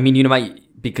 I mean, you know,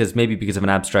 because of an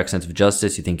abstract sense of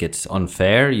justice, you think it's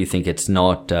unfair. You think it's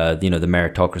not, you know, the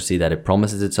meritocracy that it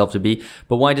promises itself to be.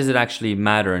 But why does it actually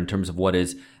matter in terms of what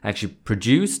is actually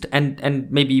produced and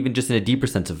maybe even just in a deeper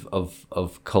sense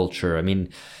of culture? I mean,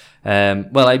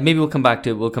 maybe we'll come back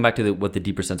to what the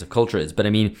deeper sense of culture is. But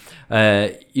I mean,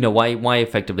 you know, why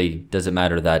effectively does it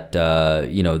matter that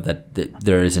you know that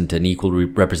there isn't an equal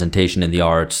representation in the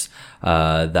arts?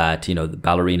 That, you know, the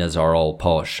ballerinas are all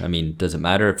posh. I mean, does it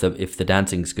matter if the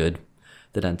dancing's good?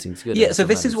 The dancing's good. Yeah. So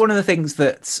this is one of the things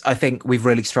that I think we've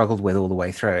really struggled with all the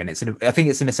way through, and I think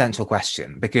it's an essential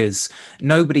question, because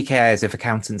nobody cares if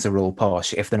accountants are all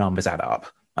posh if the numbers add up.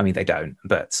 I mean, they don't,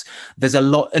 but there's a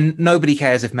lot, and nobody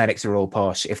cares if medics are all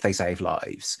posh if they save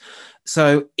lives.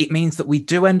 So it means that we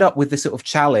do end up with this sort of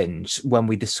challenge when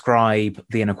we describe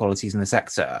the inequalities in the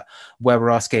sector, where we're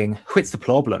asking, what's the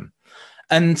problem?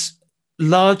 And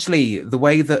largely the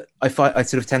way that I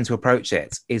sort of tend to approach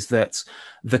it is that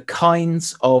the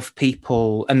kinds of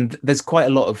people, and there's quite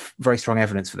a lot of very strong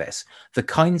evidence for this, the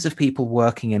kinds of people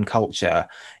working in culture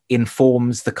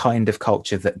informs the kind of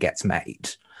culture that gets made.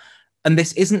 And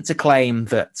this isn't to claim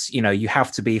that, you know, you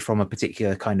have to be from a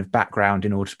particular kind of background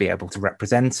in order to be able to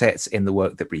represent it in the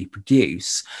work that we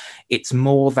produce. It's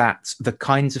more that the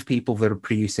kinds of people that are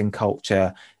producing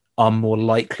culture are more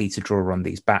likely to draw on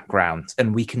these backgrounds.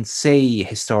 And we can see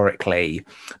historically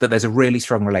that there's a really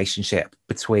strong relationship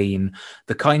between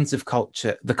the kinds of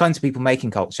culture, the kinds of people making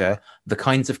culture, the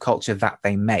kinds of culture that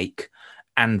they make,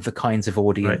 and the kinds of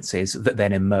audiences that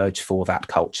then emerge for that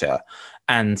culture.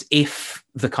 And if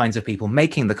the kinds of people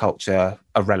making the culture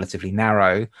are relatively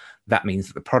narrow, that means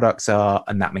that the products are,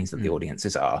 and that means that the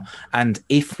audiences are. And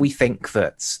if we think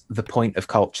that the point of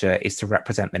culture is to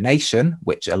represent the nation,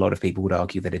 which a lot of people would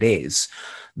argue that it is,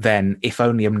 then if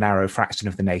only a narrow fraction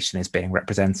of the nation is being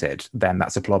represented, then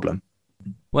that's a problem.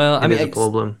 Well, I mean, it's a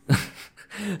problem.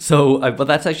 So, but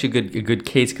that's actually a good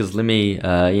case, because Limmy,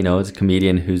 you know, is a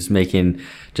comedian who's making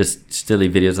just silly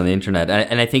videos on the internet,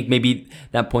 and I think maybe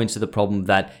that points to the problem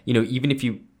that, you know, even if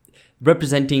you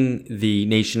representing the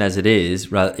nation as it is,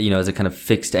 you know, as a kind of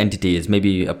fixed entity, is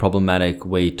maybe a problematic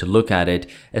way to look at it,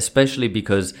 especially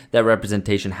because that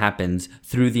representation happens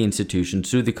through the institutions,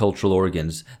 through the cultural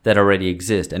organs that already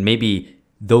exist, and maybe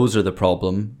those are the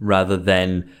problem rather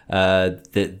than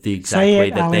the exact way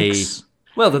that Alex.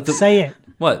 say it.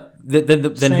 What?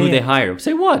 Then who it. They hire?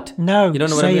 Say what? No, you don't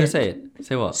know what I'm going to say. It.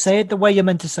 Say what? Say it the way you're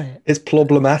meant to say it. It's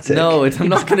problematic. No, I'm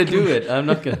not going to do it. I'm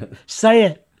not going to. Say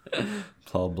it.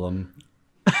 Problem.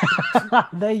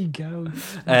 There you go.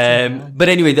 But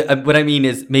anyway, what I mean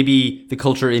is maybe the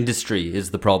culture industry is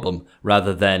the problem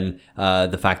rather than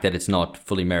the fact that it's not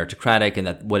fully meritocratic, and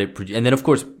that what it and then of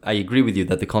course I agree with you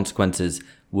that the consequences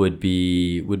would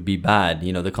be bad.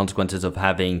 You know, the consequences of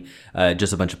having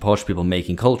just a bunch of posh people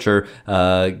making culture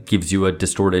gives you a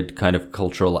distorted kind of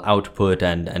cultural output,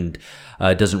 and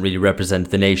doesn't really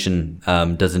represent the nation,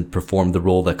 doesn't perform the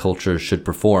role that culture should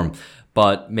perform.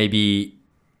 But maybe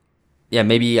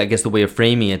I guess the way of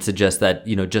framing it suggests that,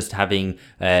 you know, just having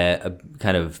a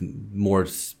kind of more,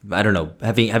 I don't know,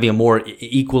 having a more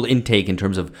equal intake in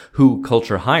terms of who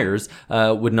culture hires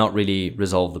would not really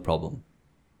resolve the problem.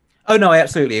 Oh, no, I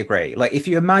absolutely agree. Like, if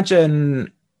you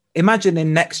imagine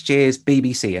in next year's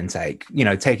BBC intake, you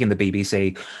know, taking the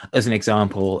BBC as an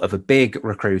example of a big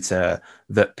recruiter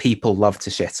that people love to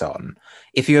shit on.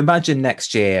 If you imagine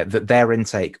next year that their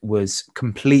intake was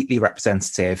completely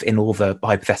representative in all the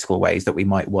hypothetical ways that we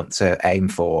might want to aim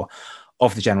for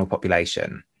of the general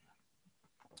population,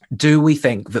 do we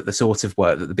think that the sort of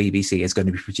work that the BBC is going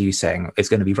to be producing is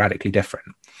going to be radically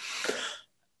different?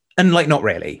 And like, not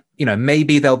really. You know,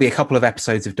 maybe there'll be a couple of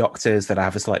episodes of Doctors that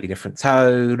have a slightly different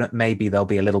tone. Maybe there'll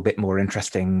be a little bit more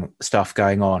interesting stuff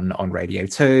going on Radio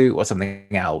 2 or something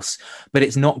else. But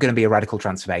it's not going to be a radical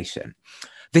transformation.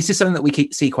 This is something that we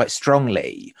see quite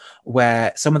strongly,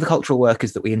 where some of the cultural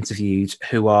workers that we interviewed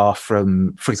who are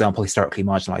from, for example, historically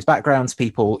marginalized backgrounds,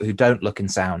 people who don't look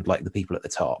and sound like the people at the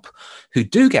top, who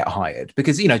do get hired,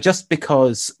 because, you know, just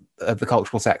because the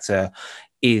cultural sector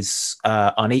is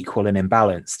unequal and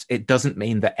imbalanced, it doesn't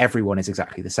mean that everyone is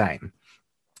exactly the same.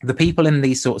 The people in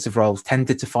these sorts of roles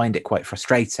tended to find it quite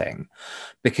frustrating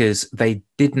because they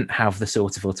didn't have the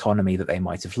sort of autonomy that they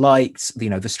might have liked. You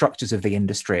know, the structures of the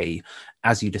industry,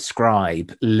 as you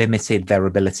describe, limited their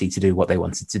ability to do what they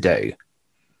wanted to do.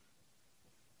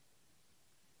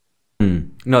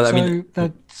 No, I So mean,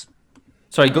 that's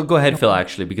sorry, go ahead, Phil,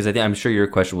 actually, because I'm sure your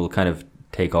question will kind of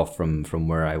take off from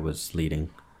where I was leading.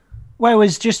 well, it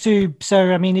was just to.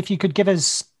 So, I mean, if you could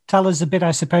tell us a bit, I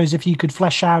suppose, if you could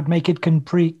flesh out, make it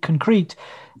concrete.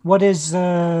 What is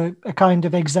a kind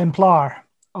of exemplar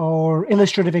or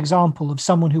illustrative example of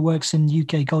someone who works in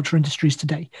UK culture industries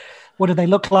today? What do they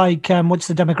look like? What's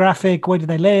the demographic? Where do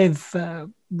they live?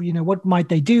 You know, what might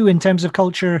they do in terms of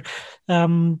culture?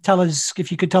 Tell us,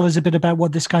 if you could tell us a bit about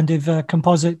what this kind of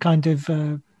composite kind of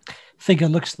figure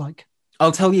looks like.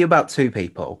 I'll tell you about two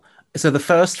people. So the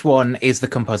first one is the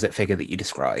composite figure that you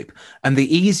describe. And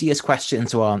the easiest question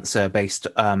to answer based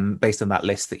on that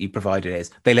list that you provided is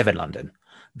they live in London.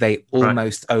 They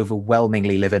almost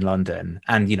overwhelmingly live in London,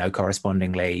 and, you know,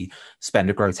 correspondingly spend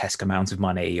a grotesque amount of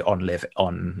money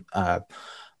on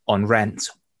rent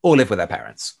or live with their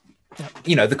parents. Yeah.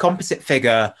 You know, the composite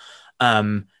figure,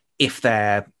 if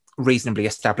they're reasonably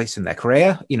established in their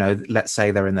career, you know, let's say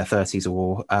they're in their 30s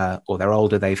or they're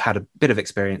older, they've had a bit of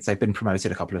experience, they've been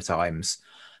promoted a couple of times,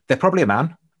 they're probably a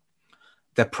man,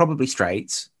 they're probably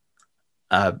straight,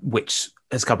 which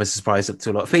has come as a surprise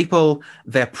to a lot of people,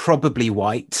 they're probably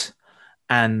white,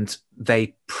 and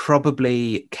they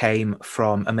probably came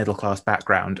from a middle-class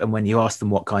background, and when you ask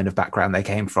them what kind of background they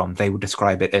came from, they would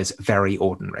describe it as very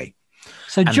ordinary.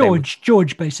 So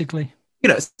George, basically. You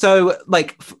know, so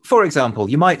like, for example,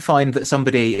 you might find that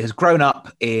somebody has grown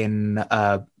up in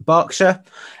Berkshire,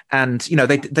 and you know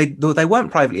they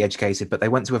weren't privately educated, but they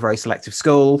went to a very selective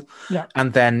school,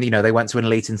 and then you know they went to an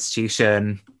elite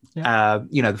institution.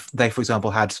 You know, they, for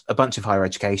example, had a bunch of higher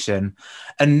education,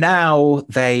 and now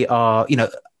they are, you know,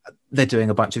 they're doing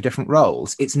a bunch of different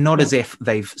roles. It's not as if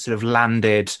they've sort of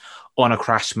landed on a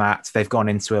crash mat. They've gone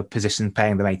into a position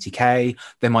paying them 80K.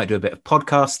 They might do a bit of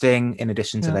podcasting in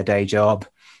addition to their day job.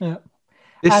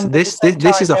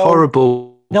 This is a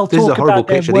horrible. They'll this is a talk horrible about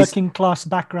their picture. working class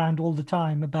background all the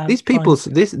time. About These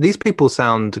people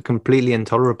sound completely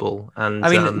intolerable. And I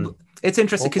mean, it's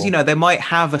interesting because you know they might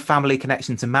have a family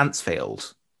connection to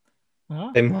Mansfield.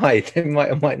 They might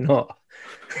or might not.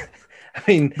 I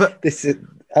mean, but this is.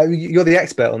 You're the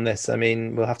expert on this. I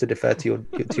mean, we'll have to defer to your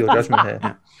judgment here.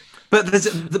 Yeah. But there's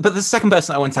the second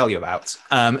person I want to tell you about.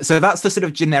 So that's the sort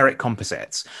of generic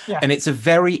composite, and it's a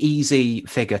very easy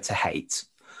figure to hate.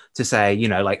 To say, you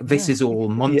know, like this is all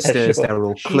monsters. They're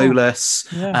all clueless.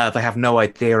 They have no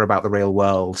idea about the real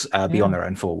world beyond their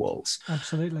own four walls.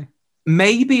 Absolutely.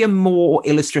 Maybe a more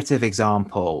illustrative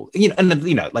example, you know, and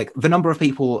you know, like the number of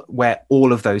people where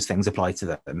all of those things apply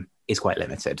to them is quite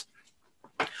limited.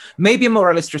 Maybe a more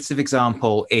illustrative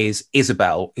example is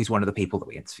Isabel, who's one of the people that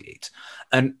we interviewed.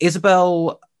 And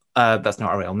Isabel, that's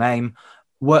not a real name,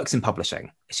 works in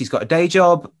publishing. She's got a day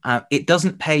job. It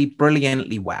doesn't pay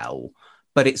brilliantly well,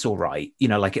 but it's all right. You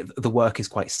know, like the work is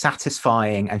quite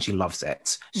satisfying and she loves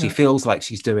it. She feels like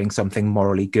she's doing something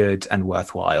morally good and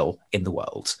worthwhile in the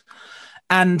world.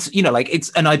 And, you know, like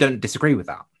and I don't disagree with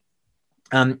that.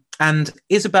 And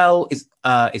Isabel is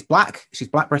Black. She's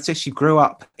Black British. She grew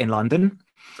up in London.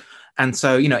 And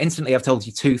so, you know, instantly I've told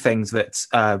you two things that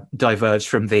diverge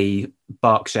from the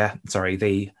Berkshire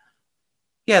hate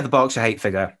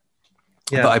figure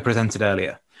that I presented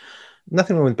earlier.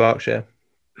 Nothing wrong with Berkshire,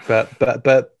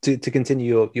 but to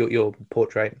continue your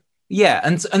portrait. Yeah,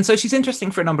 and so she's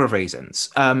interesting for a number of reasons.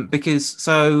 Because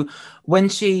so when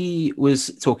she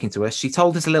was talking to us, she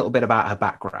told us a little bit about her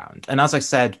background. And as I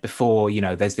said before, you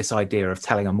know, there's this idea of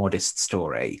telling a modest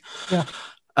story. Yeah.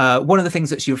 One of the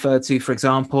things that she referred to, for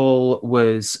example,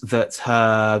 was that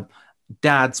her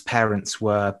dad's parents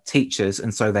were teachers,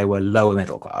 and so they were lower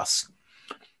middle class.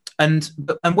 And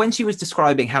when she was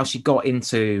describing how she got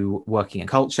into working in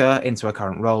culture, into her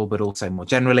current role, but also more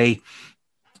generally,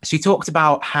 she talked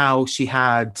about how she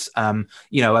had,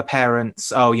 you know, her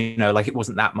parents, you know, like it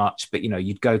wasn't that much, but, you know,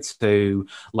 you'd go to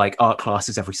like art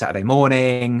classes every Saturday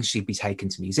morning. She'd be taken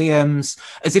to museums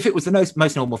as if it was the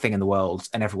most normal thing in the world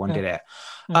and everyone did it.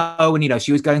 And, you know,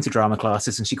 she was going to drama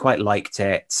classes and she quite liked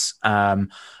it.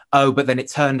 But then it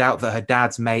turned out that her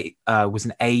dad's mate was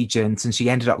an agent and she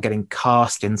ended up getting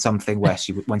cast in something where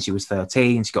when she was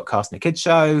 13, she got cast in a kids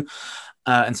show.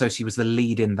 And so she was the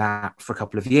lead in that for a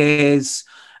couple of years.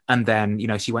 And then, you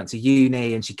know, she went to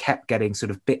uni and she kept getting sort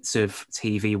of bits of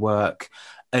TV work.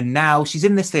 And now she's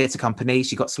in this theatre company.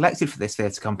 She got selected for this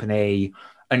theatre company.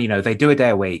 And, you know, they do a day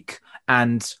a week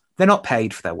and they're not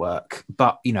paid for their work.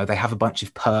 But, you know, they have a bunch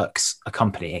of perks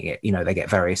accompanying it. You know, they get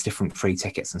various different free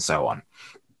tickets and so on.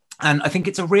 And I think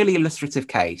it's a really illustrative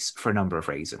case for a number of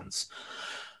reasons.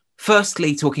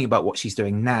 Firstly, talking about what she's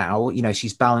doing now, you know,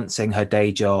 she's balancing her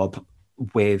day job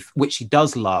with, which she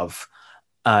does love,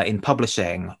 in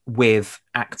publishing, with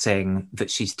acting that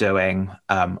she's doing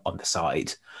on the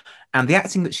side. And the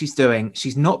acting that she's doing,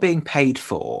 she's not being paid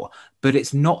for, but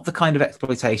it's not the kind of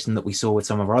exploitation that we saw with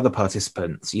some of our other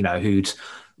participants, you know, who'd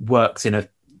worked in a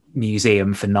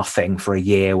museum for nothing for a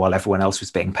year while everyone else was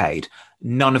being paid.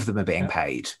 None of them are being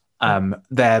paid.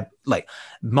 They're like,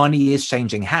 money is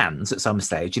changing hands at some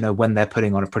stage, you know, when they're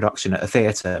putting on a production at a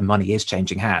theatre, money is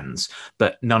changing hands,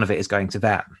 but none of it is going to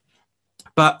them.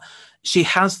 But she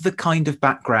has the kind of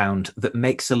background that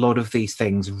makes a lot of these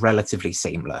things relatively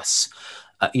seamless.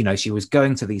 You know, she was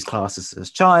going to these classes as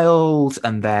a child,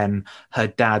 and then her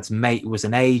dad's mate was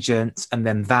an agent, and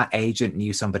then that agent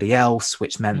knew somebody else,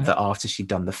 which meant that after she'd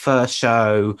done the first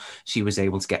show, she was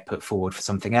able to get put forward for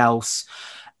something else.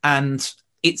 And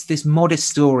it's this modest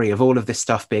story of all of this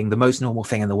stuff being the most normal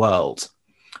thing in the world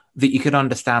that you could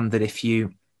understand that if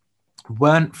you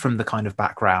weren't from the kind of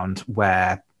background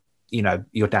where, you know,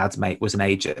 your dad's mate was an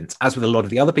agent, as with a lot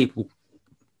of the other people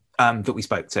that we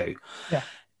spoke to,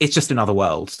 it's just another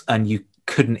world and you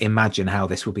couldn't imagine how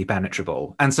this would be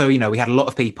penetrable. And so, you know, we had a lot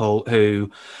of people who,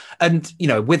 and, you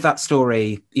know, with that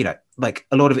story, you know, like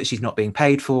a lot of it she's not being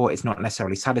paid for, it's not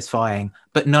necessarily satisfying,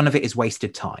 but none of it is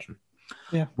wasted time.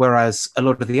 Yeah. Whereas a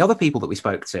lot of the other people that we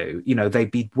spoke to,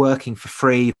 they'd be working for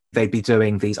free. They'd be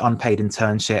doing these unpaid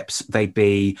internships. They'd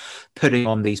be putting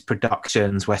on these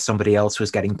productions where somebody else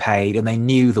was getting paid, and they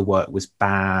knew the work was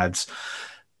bad.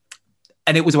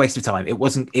 And it was a waste of time. It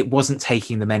wasn't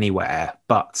taking them anywhere,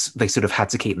 but they sort of had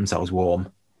to keep themselves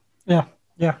warm. Yeah.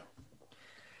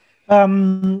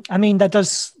 That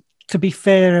does, to be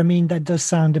fair, that does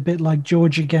sound a bit like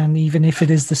George again, even if it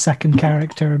is the second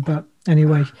character. But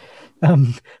anyway,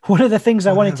 one of the things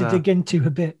I wanted to dig into a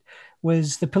bit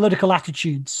was the political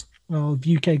attitudes of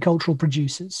UK cultural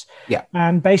producers. Yeah.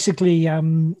 And basically,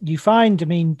 you find,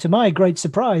 to my great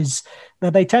surprise,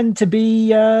 that they tend to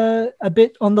be a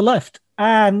bit on the left.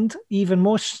 And even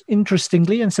more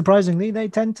interestingly and surprisingly, they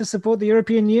tend to support the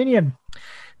European Union.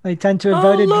 They tend to have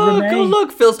voted Remain. Oh,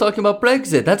 look, Phil's talking about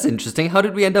Brexit. That's interesting. How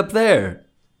did we end up there?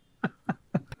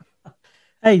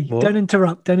 Hey, what? Don't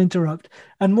interrupt.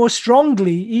 And more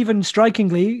strongly, even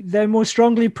strikingly, they're more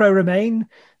strongly pro-Remain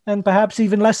and perhaps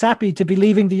even less happy to be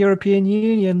leaving the European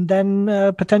Union than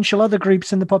potential other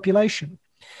groups in the population.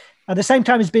 At the same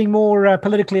time as being more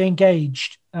politically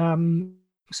engaged.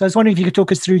 So I was wondering if you could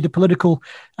talk us through the political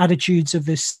attitudes of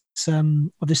this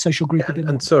social group a bit more.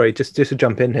 And sorry, just to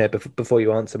jump in here before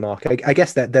you answer, Mark. I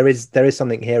guess that there is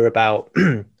something here about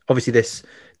obviously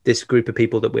this group of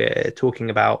people that we're talking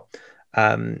about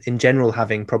in general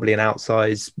having probably an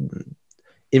outsized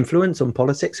influence on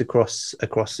politics across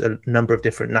a number of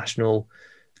different national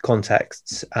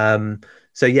contexts.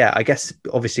 So yeah, I guess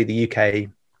obviously the UK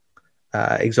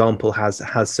example has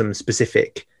some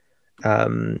specific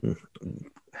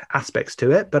aspects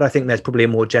to it, but I think there's probably a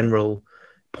more general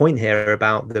point here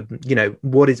about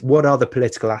what are the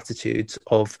political attitudes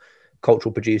of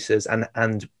cultural producers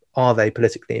and are they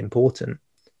politically important?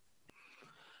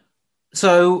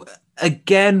 So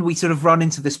again, we sort of run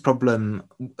into this problem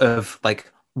of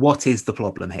what is the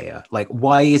problem here?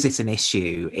 Why is it an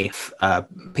issue if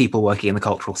people working in the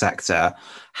cultural sector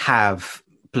have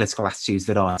political attitudes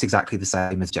that aren't exactly the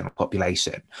same as the general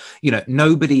population?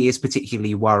 Nobody is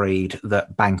particularly worried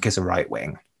that bankers are right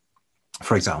wing,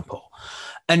 for example.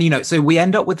 And, so we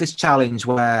end up with this challenge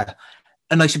where,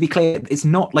 and I should be clear, it's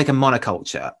not like a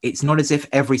monoculture. It's not as if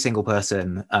every single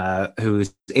person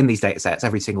who's in these data sets,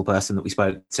 every single person that we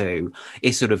spoke to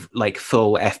is sort of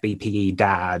full FBPE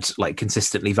dad,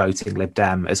 consistently voting Lib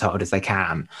Dem as hard as they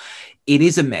can. It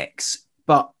is a mix,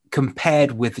 but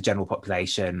compared with the general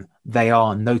population, they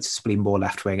are noticeably more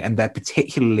left-wing, and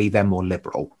they're more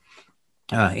liberal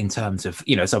in terms of,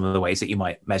 some of the ways that you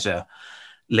might measure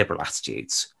liberal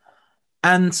attitudes.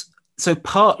 And so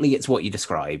partly it's what you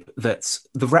describe, that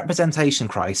the representation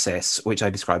crisis, which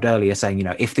I described earlier, saying,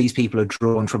 if these people are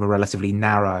drawn from a relatively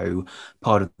narrow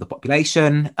part of the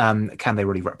population, can they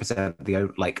really represent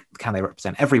can they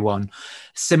represent everyone?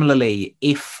 Similarly,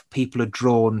 if people are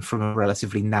drawn from a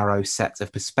relatively narrow set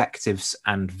of perspectives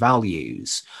and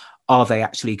values, are they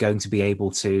actually going to be able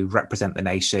to represent the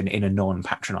nation in a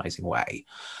non-patronizing way?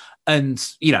 And,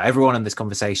 everyone in this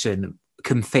conversation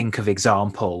can think of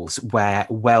examples where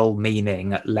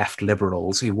well-meaning left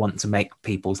liberals who want to make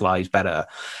people's lives better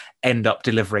end up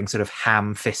delivering sort of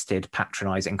ham-fisted,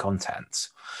 patronizing content.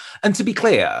 And to be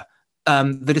clear,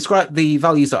 the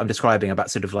values that I'm describing about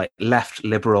sort of left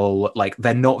liberal,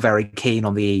 they're not very keen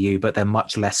on the EU, but they're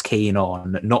much less keen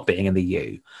on not being in the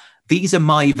EU. These are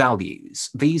my values.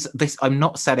 I'm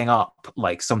not setting up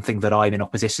something that I'm in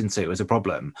opposition to as a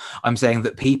problem. I'm saying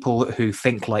that people who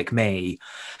think like me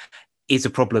is a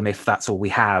problem if that's all we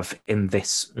have in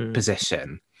this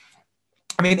position.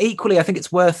 Equally, I think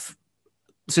it's worth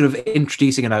sort of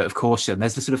introducing a note of caution.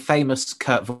 There's the sort of famous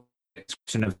Kurt Vonnegut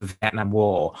description of the Vietnam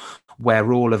War,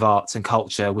 where all of arts and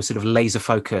culture was sort of laser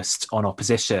focused on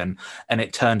opposition, and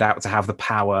it turned out to have the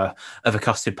power of a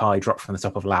custard pie dropped from the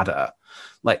top of a ladder.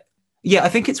 Yeah, I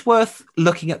think it's worth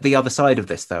looking at the other side of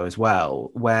this, though, as well,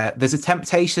 where there's a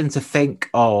temptation to think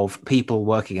of people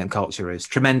working in culture as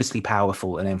tremendously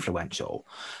powerful and influential.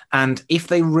 And if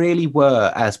they really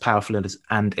were as powerful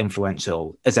and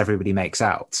influential as everybody makes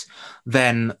out,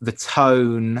 then the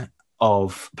tone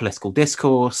of political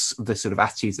discourse, the sort of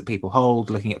attitudes that people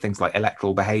hold, looking at things like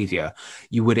electoral behaviour,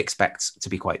 you would expect to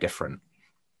be quite different.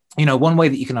 One way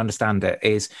that you can understand it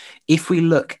is if we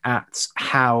look at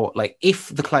how, if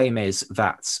the claim is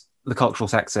that the cultural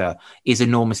sector is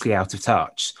enormously out of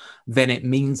touch, then it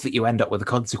means that you end up with a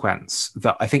consequence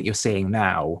that I think you're seeing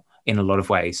now in a lot of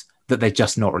ways, that they're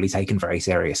just not really taken very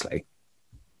seriously.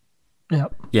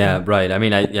 Yeah, right.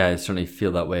 I certainly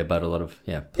feel that way about a lot of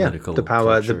political the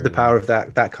power culture. the power of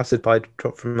that custard pie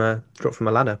dropped from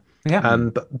a ladder. Yeah.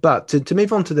 But to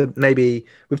move on to the, maybe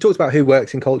we've talked about who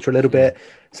works in culture a little bit,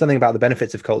 something about the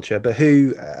benefits of culture, but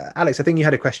who, Alex, I think you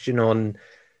had a question on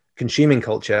consuming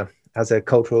culture as a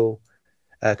cultural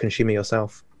consumer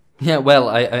yourself. Yeah, well,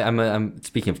 I'm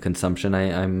speaking of consumption.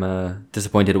 I'm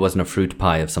disappointed it wasn't a fruit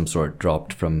pie of some sort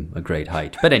dropped from a great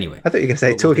height. But anyway, I thought you were going to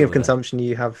say, talking of consumption,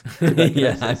 you have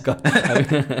yeah, I've got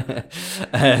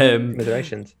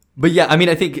commiserations. But yeah, I mean,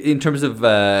 I think in terms of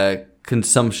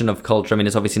consumption of culture, I mean,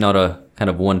 it's obviously not a kind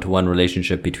of one-to-one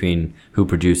relationship between who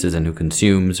produces and who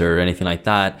consumes or anything like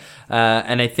that.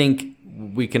 And I think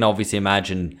we can obviously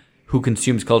imagine who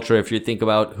consumes culture if you think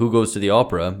about who goes to the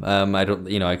opera. I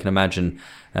can imagine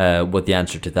what the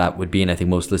answer to that would be, and I think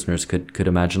most listeners could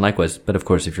imagine likewise. But of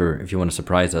course, if you want to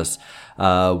surprise us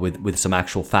with some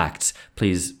actual facts,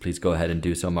 please go ahead and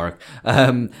do so, Mark.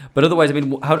 But otherwise, I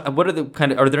mean,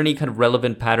 are there any kind of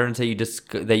relevant patterns that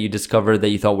you discovered that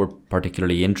you thought were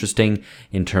particularly interesting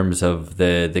in terms of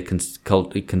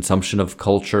the consumption of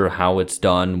culture, how it's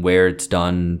done, where it's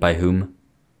done, by whom?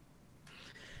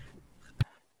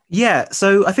 Yeah,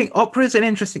 so I think opera is an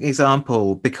interesting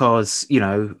example because,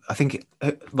 I think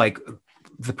like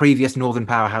the previous Northern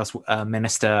Powerhouse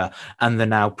minister and the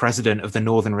now president of the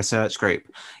Northern Research Group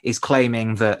is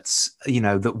claiming that,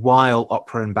 that while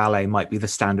opera and ballet might be the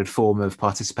standard form of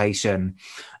participation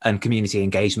and community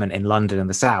engagement in London and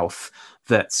the South,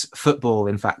 that football,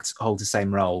 in fact, holds the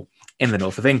same role in the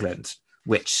north of England,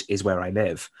 which is where I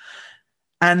live.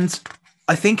 And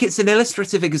I think it's an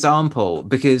illustrative example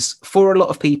because for a lot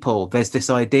of people, there's this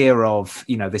idea of,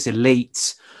 this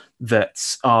elite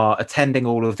that are attending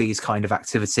all of these kind of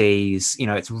activities.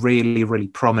 It's really, really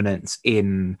prominent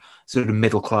in sort of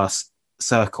middle class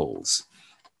circles.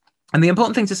 And the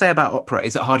important thing to say about opera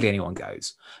is that hardly anyone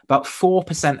goes. About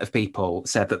 4% of people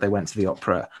said that they went to the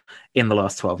opera in the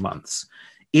last 12 months.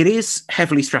 It is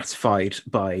heavily stratified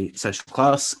by social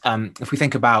class. If we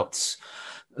think about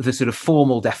the sort of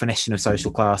formal definition of social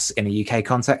class in a UK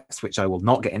context, which I will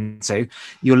not get into,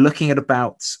 you're looking at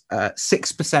about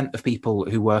 6% of people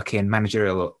who work in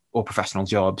managerial or professional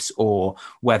jobs, or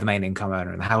where the main income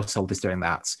earner in the household is doing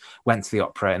that, went to the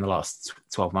opera in the last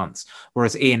 12 months.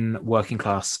 Whereas in working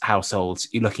class households,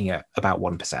 you're looking at about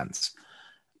 1%.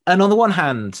 And on the one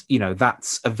hand,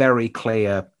 that's a very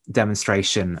clear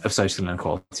demonstration of social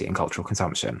inequality in cultural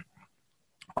consumption.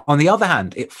 On the other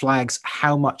hand, it flags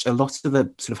how much a lot of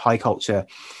the sort of high culture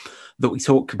that we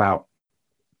talk about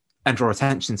and draw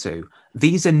attention to,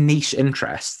 these are niche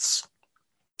interests.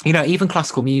 Even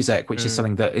classical music, which is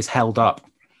something that is held up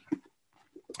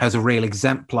as a real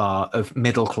exemplar of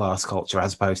middle class culture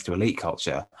as opposed to elite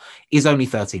culture, is only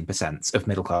 13% of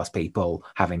middle class people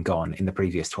having gone in the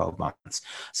previous 12 months.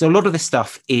 So a lot of this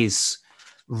stuff is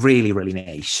really, really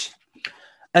niche.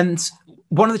 And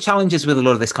one of the challenges with a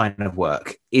lot of this kind of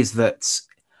work is that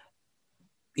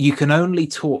you can only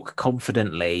talk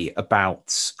confidently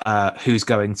about who's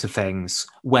going to things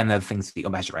when they're the things that you're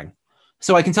measuring.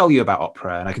 So I can tell you about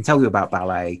opera, and I can tell you about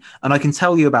ballet, and I can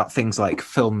tell you about things like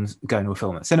films, going to a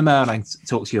film at cinema, and I can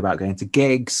talk to you about going to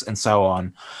gigs and so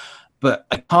on. But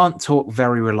I can't talk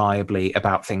very reliably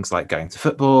about things like going to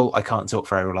football. I can't talk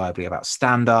very reliably about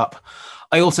stand-up.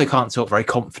 I also can't talk very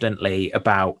confidently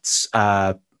about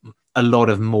a lot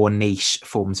of more niche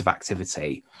forms of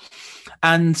activity.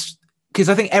 And because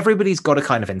I think everybody's got a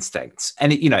kind of instinct.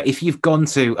 And, if you've gone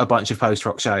to a bunch of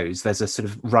post-rock shows, there's a sort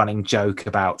of running joke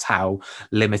about how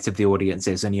limited the audience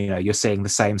is. And, you're seeing the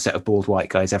same set of bald white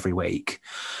guys every week.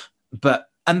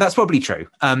 And that's probably true.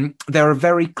 There are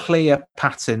very clear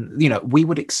pattern. We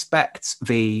would expect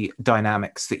the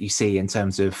dynamics that you see in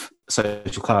terms of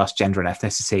social class, gender and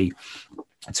ethnicity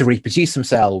to reproduce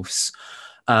themselves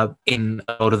in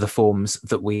a lot of the forms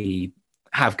that we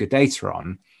have good data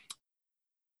on.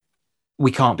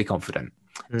 We can't be confident.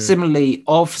 Similarly,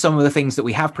 of some of the things that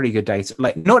we have pretty good data,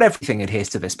 like not everything adheres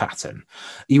to this pattern.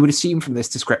 You would assume from this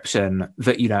description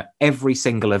that, every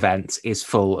single event is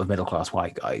full of middle-class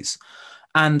white guys.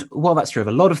 And while that's true of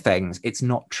a lot of things, it's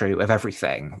not true of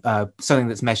everything. Something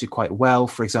that's measured quite well,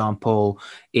 for example,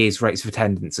 is rates of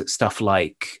attendance at stuff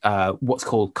like what's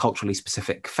called culturally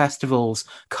specific festivals,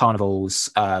 carnivals,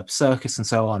 circus, and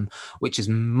so on, which is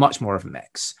much more of a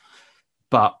mix.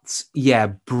 But yeah,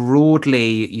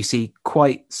 broadly, you see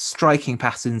quite striking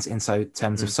patterns in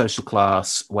terms of social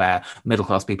class, where middle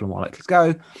class people are more likely to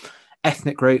go,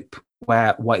 ethnic group,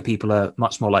 where white people are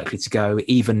much more likely to go,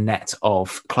 even net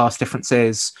of class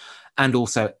differences, and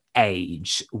also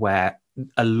age, where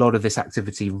a lot of this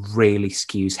activity really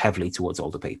skews heavily towards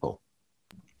older people.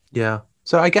 Yeah.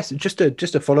 So I guess just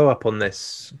to follow up on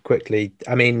this quickly,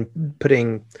 I mean,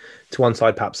 putting to one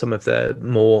side perhaps some of the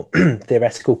more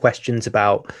theoretical questions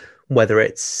about whether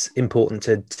it's important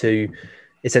to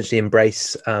essentially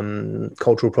embrace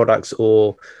cultural products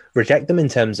or reject them, in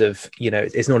terms of,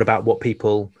 it's not about what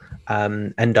people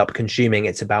end up consuming,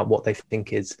 it's about what they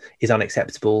think is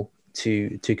unacceptable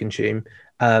to consume.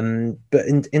 But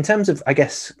in terms of, I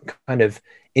guess, kind of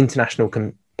international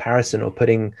comparison, or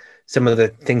putting some of the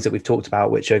things that we've talked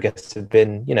about, which I guess have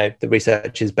been, the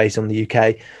research is based on the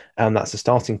UK, that's a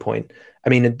starting point. I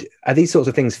mean, are these sorts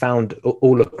of things found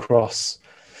all across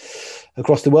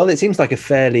the world? It seems like a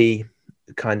fairly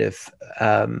kind of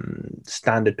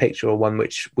standard picture, or one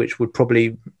which would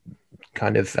probably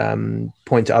kind of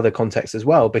point to other contexts as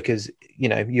well, because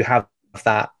you have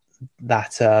that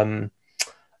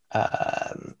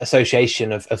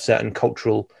association of certain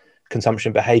cultural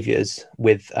consumption behaviors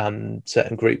with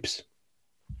certain groups.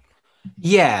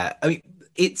 Yeah, I mean,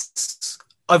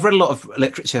 I've read a lot of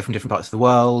literature from different parts of the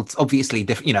world. Obviously,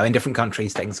 in different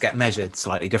countries, things get measured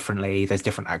slightly differently. There's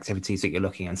different activities that you're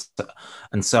looking at,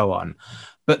 and so on.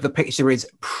 But the picture is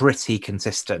pretty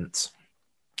consistent,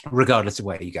 regardless of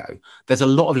where you go. There's a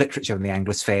lot of literature in the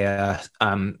Anglosphere.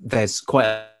 There's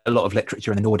quite a lot of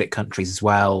literature in the Nordic countries as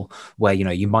well, where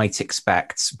you might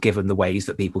expect, given the ways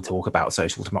that people talk about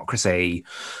social democracy,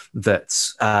 that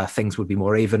things would be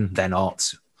more even. They're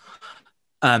not.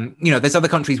 There's other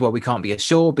countries where we can't be as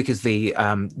sure, because the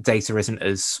data isn't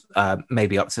as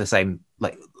maybe up to the same,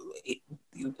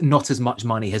 not as much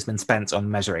money has been spent on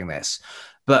measuring this.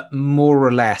 But more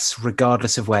or less,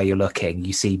 regardless of where you're looking,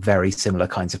 you see very similar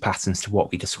kinds of patterns to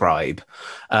what we describe.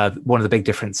 One of the big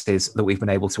differences that we've been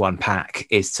able to unpack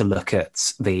is to look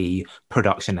at the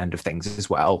production end of things as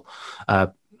well.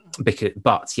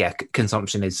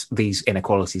 Consumption these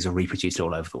inequalities are reproduced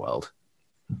all over the world.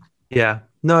 Yeah,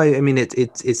 no, I mean,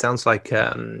 it sounds like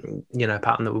a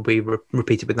pattern that will be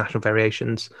repeated with national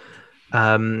variations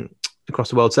across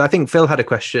the world. So I think Phil had a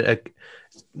question,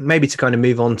 maybe to kind of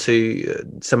move on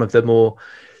to some of the more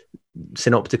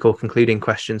synoptic or concluding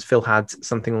questions. Phil had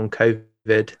something on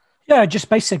COVID. Yeah, just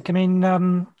basic. I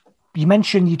mean,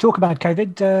 you talk about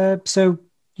COVID. So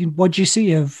what do you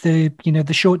see of the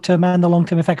short-term and the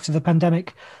long-term effects of the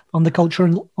pandemic on the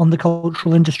cultural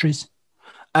industries?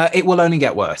 It will only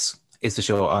get worse, is the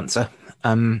short answer.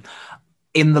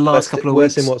 In the last couple of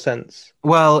weeks. Worse in what sense?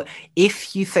 Well,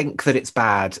 if you think that it's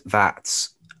bad that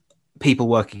people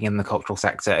working in the cultural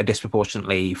sector are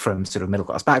disproportionately from sort of middle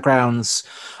class backgrounds,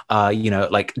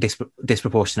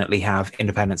 disproportionately have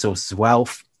independent sources of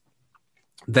wealth,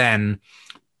 then,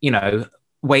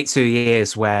 wait 2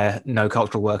 years where no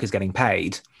cultural work is getting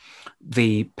paid.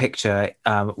 The picture,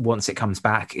 once it comes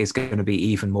back, is going to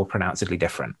be even more pronouncedly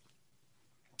different.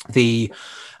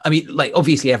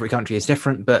 Obviously every country is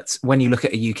different, but when you look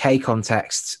at a UK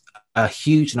context, a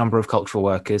huge number of cultural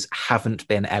workers haven't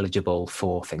been eligible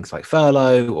for things like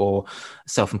furlough or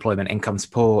self-employment income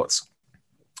support,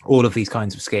 all of these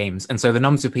kinds of schemes. And so the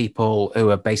numbers of people who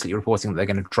are basically reporting that they're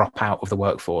going to drop out of the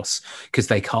workforce because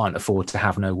they can't afford to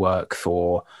have no work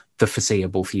for the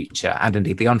foreseeable future, and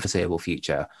indeed the unforeseeable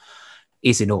future,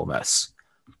 is enormous.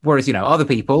 Whereas, other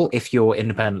people, if you're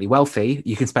independently wealthy,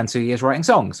 you can spend 2 years writing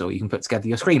songs, or you can put together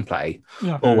your screenplay,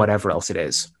 or whatever else it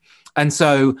is. And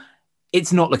so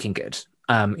it's not looking good,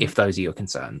 if those are your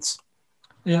concerns.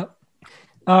 Yeah.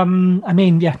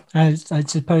 I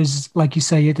suppose, like you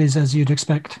say, it is as you'd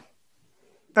expect.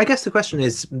 I guess the question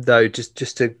is, though,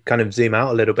 just to kind of zoom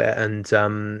out a little bit and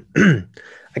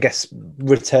I guess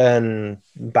return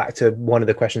back to one of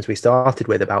the questions we started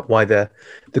with about why the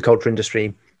culture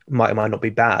industry might or might not be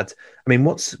bad. I mean,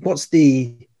 what's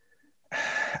the,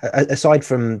 aside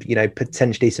from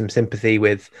potentially some sympathy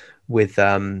with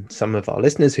some of our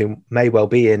listeners who may well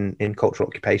be in cultural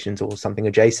occupations or something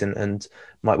adjacent and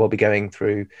might well be going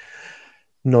through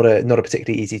not a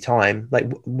particularly easy time, like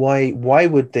why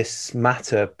would this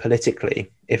matter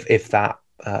politically if that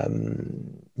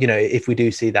if we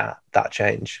do see that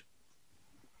change?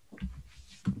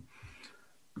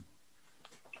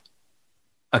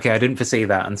 Okay, I didn't foresee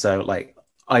that, and so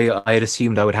I had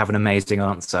assumed I would have an amazing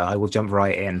answer. I will jump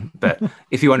right in, but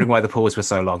if you're wondering why the pause was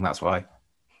so long, that's why.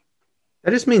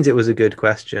 That just means it was a good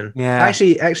question. Yeah.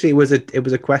 Actually, it was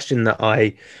a question that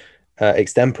I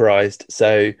extemporized.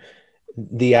 So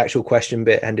the actual question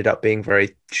bit ended up being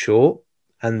very short,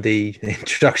 and the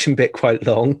introduction bit quite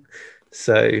long.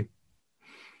 So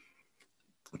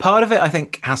part of it, I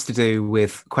think, has to do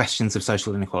with questions of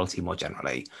social inequality more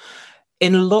generally.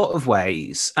 In a lot of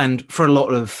ways, and for a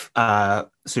lot of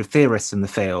sort of theorists in the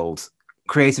field,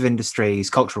 creative industries,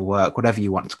 cultural work, whatever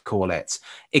you want to call it,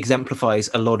 exemplifies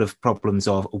a lot of problems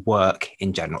of work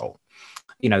in general.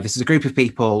 You know, this is a group of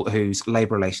people whose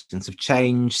labor relations have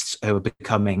changed, who are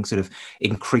becoming sort of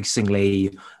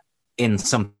increasingly in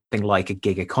something like a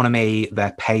gig economy.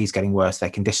 Their pay is getting worse, their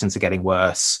conditions are getting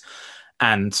worse.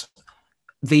 And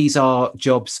these are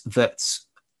jobs that,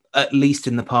 at least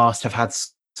in the past, have had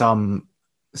some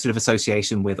sort of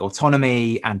association with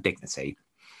autonomy and dignity.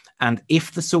 And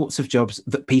if the sorts of jobs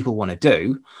that people want to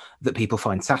do, that people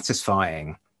find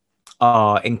satisfying,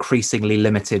 are increasingly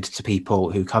limited to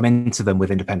people who come into them with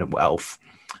independent wealth,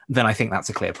 then I think that's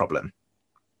a clear problem.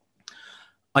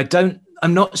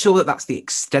 I'm not sure that that's the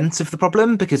extent of the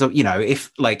problem, because, you know,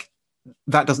 if like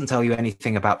that doesn't tell you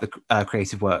anything about the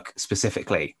creative work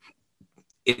specifically,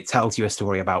 it tells you a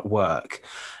story about work.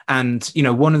 And, you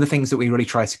know, one of the things that we really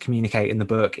try to communicate in the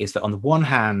book is that on the one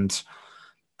hand,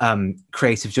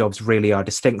 creative jobs really are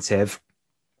distinctive,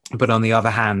 but on the other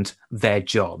hand, they're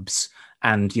jobs.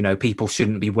 And, you know, people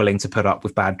shouldn't be willing to put up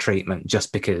with bad treatment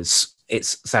just because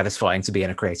it's satisfying to be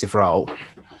in a creative role.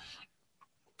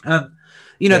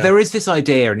 You know, there is this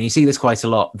idea, and you see this quite a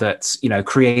lot, that, you know,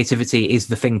 creativity is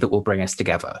the thing that will bring us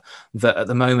together. That at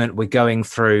the moment we're going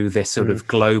through this sort of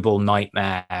global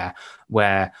nightmare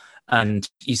where, and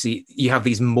you have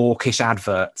these mawkish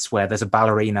adverts where there's a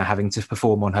ballerina having to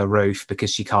perform on her roof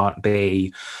because she can't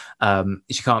be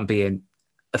in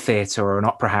a theatre or an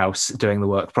opera house doing the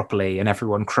work properly, and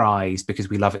everyone cries because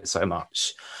we love it so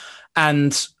much.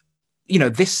 And, you know,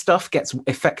 this stuff gets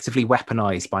effectively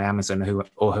weaponized by Amazon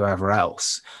or whoever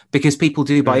else, because people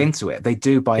do buy into it. They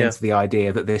do buy into the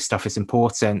idea that this stuff is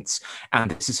important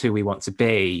and this is who we want to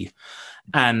be.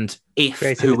 And if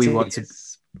who we want to...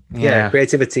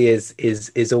 creativity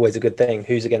is always a good thing.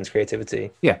 Who's against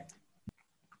creativity? Yeah.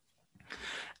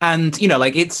 And, you know,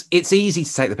 like it's easy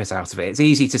to take the piss out of it. It's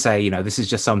easy to say, you know, this is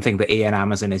just something that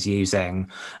Amazon is using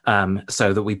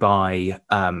so that we buy,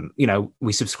 you know,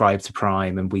 we subscribe to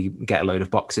Prime and we get a load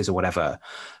of boxes or whatever.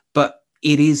 But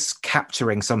it is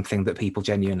capturing something that people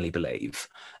genuinely believe.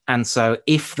 And so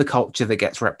if the culture that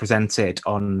gets represented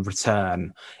on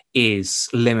Return is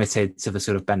limited to the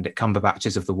sort of Benedict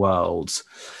Cumberbatches of the world,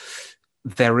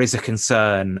 there is a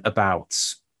concern about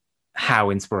how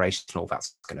inspirational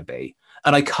that's going to be.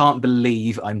 And I can't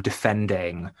believe I'm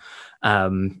defending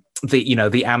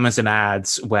the Amazon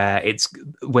ads where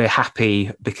we're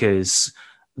happy because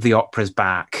the opera's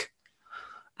back,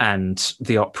 and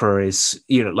the opera is,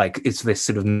 you know, like it's this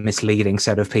sort of misleading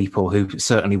set of people who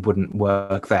certainly wouldn't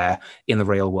work there in the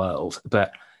real world.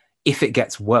 But if it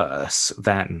gets worse,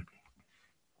 then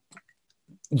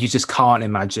you just can't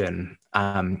imagine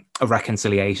a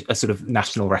reconciliation, a sort of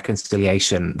national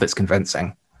reconciliation that's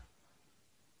convincing.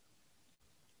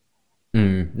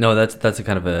 No, that's a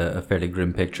kind of a fairly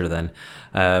grim picture then.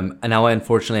 And now I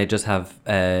just have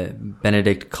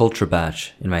Benedict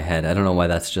Culturebatch in my head. I don't know why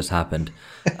that's just happened.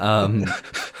 So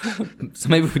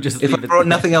maybe we just if I brought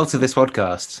nothing else to this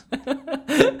podcast.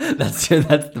 that's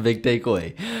the big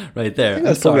takeaway right there. I think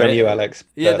that's probably on you, Alex.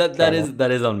 Yeah,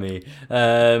 that is on me.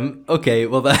 Okay,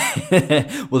 well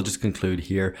we'll just conclude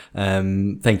here.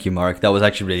 Thank you, Mark. That was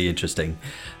actually really interesting.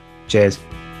 Cheers.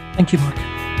 Thank you, Mark.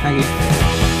 Thank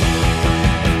you.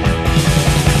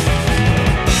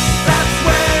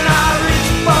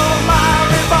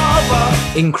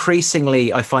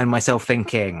 Increasingly, I find myself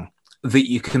thinking that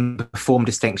you can perform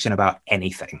distinction about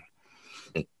anything.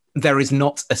 There is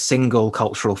not a single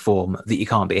cultural form that you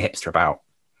can't be a hipster about.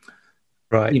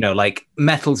 Right. You know, like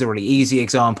metal's a really easy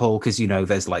example because, you know,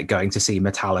 there's like going to see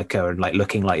Metallica and like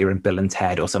looking like you're in Bill and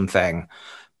Ted or something.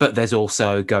 But there's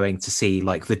also going to see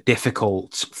like the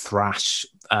difficult thrash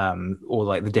or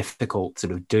like the difficult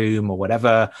sort of doom or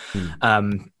whatever.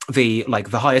 The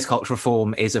highest cultural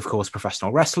form is, of course,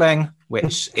 professional wrestling,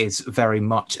 which is very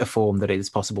much a form that it is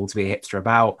possible to be a hipster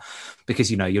about, because,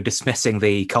 you know, you're dismissing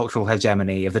the cultural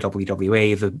hegemony of the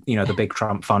WWE, the big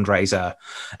Trump fundraiser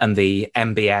and the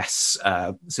MBS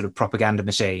sort of propaganda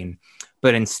machine.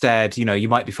 But instead, you know, you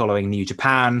might be following New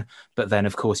Japan, but then,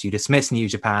 of course, you dismiss New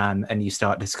Japan and you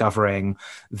start discovering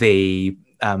the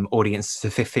audience to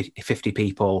 50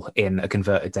 people in a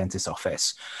converted dentist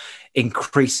office.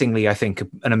 Increasingly, I think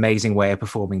an amazing way of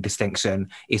performing distinction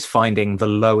is finding the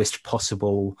lowest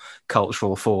possible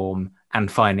cultural form and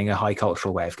finding a high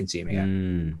cultural way of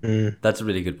consuming it. That's a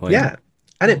really good point. Yeah,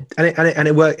 and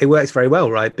it works very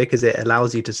well, right? Because it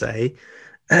allows you to say,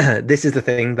 this is the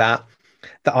thing that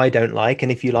I don't like,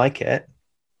 and if you like it,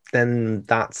 then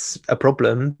that's a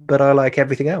problem. But I like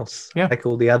everything else, like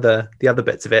all the other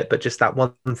bits of it. But just that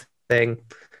one thing,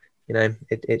 you know,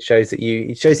 it shows that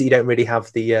you don't really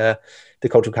have the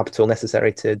cultural capital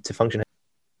necessary to function.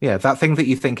 Yeah, that thing that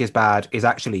you think is bad is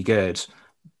actually good,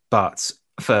 but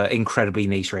for incredibly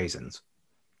niche reasons.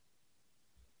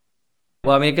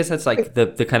 Well, I mean, I guess that's like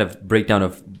the kind of breakdown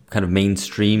of kind of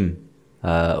mainstream,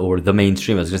 or the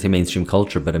mainstream. I was going to say mainstream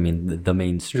culture, but I mean the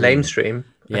mainstream. Lamestream.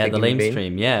 Yeah, the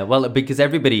lamestream. Yeah, well, because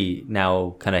everybody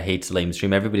now kind of hates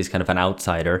lamestream. Everybody's kind of an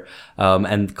outsider,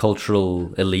 and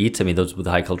cultural elite. I mean, those with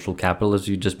high cultural capital, as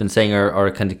you've just been saying, are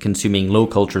kind of consuming low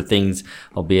culture things,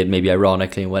 albeit maybe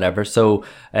ironically and whatever. So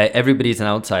everybody's an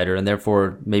outsider, and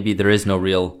therefore maybe there is no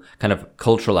real kind of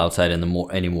cultural outside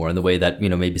anymore in the way that, you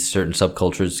know, maybe certain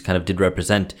subcultures kind of did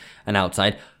represent an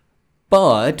outside.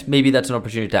 But maybe that's an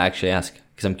opportunity to actually ask,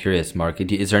 because I'm curious, Mark,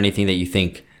 is there anything that you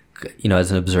think, you know,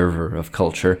 as an observer of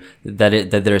culture,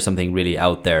 that there is something really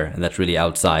out there and that's really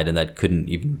outside and that couldn't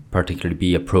even particularly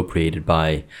be appropriated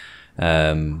by,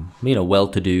 you know,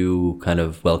 well-to-do, kind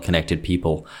of well-connected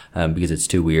people, because it's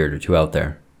too weird or too out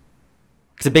there?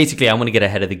 Because basically, I want to get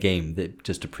ahead of the game,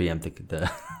 just to preempt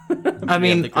the I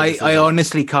mean, I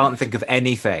honestly can't think of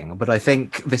anything, but I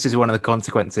think this is one of the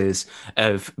consequences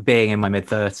of being in my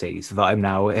mid-30s, that I'm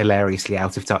now hilariously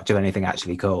out of touch with anything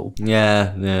actually cool.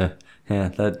 Yeah,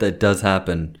 that does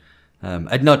happen.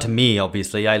 Not to me,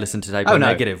 obviously. I listen to Type O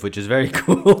Negative, which is very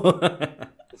cool.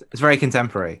 It's very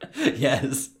contemporary.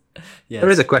 Yes. There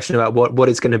is a question about what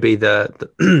is going to be the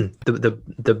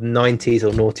 90s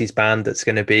or noughties band that's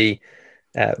going to be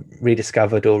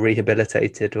rediscovered or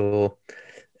rehabilitated or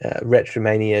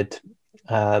retromaniaed,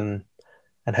 and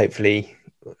hopefully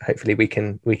we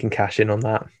can cash in on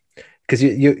that, because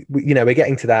you know, we're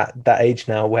getting to that age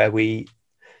now where we're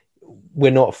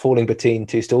not falling between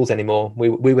two stools anymore.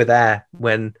 We were there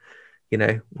when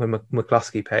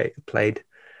McCluskey played.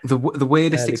 The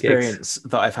weirdest experience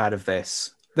that I've had of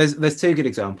this, there's two good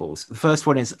examples. The first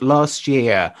one is last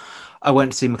year I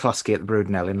went to see McCluskey at the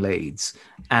Brudenell in Leeds,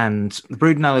 and the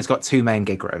Brudenell has got two main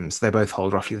gig rooms. They both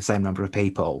hold roughly the same number of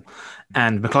people,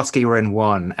 and McCluskey were in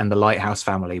one and the Lighthouse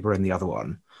family were in the other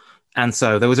one, and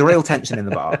so there was a real tension in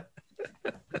the bar.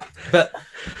 But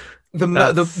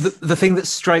the thing that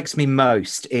strikes me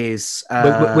most is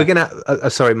we're gonna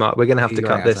sorry, Mark, we're gonna have to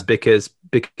cut this because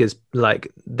like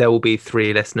there will be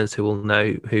 3 listeners who will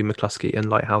know who McCluskey and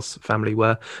Lighthouse family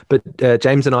were. But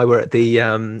James and I were at the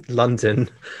London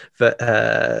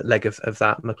leg of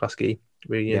that McCluskey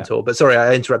reunion tour. But sorry,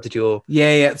 I interrupted your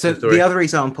So story. The other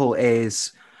example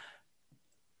is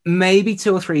maybe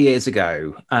 2 or 3 years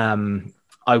ago.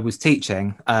 I was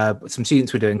teaching, some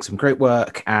students were doing some group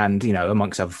work, and, you know,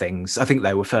 amongst other things, I think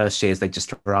they were first years, they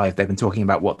just arrived, they've been talking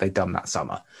about what they'd done that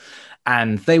summer.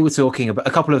 And they were talking about,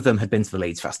 a couple of them had been to the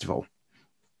Leeds Festival.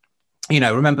 You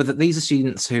know, remember that these are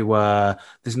students who were,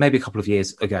 this is maybe a couple of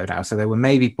years ago now, so they were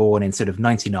maybe born in sort of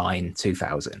 99,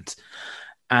 2000.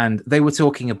 And they were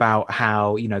talking about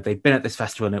how, you know, they'd been at this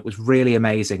festival and it was really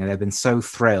amazing, and they'd been so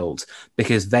thrilled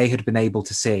because they had been able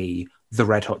to see the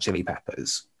Red Hot Chili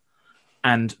Peppers.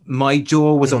 And my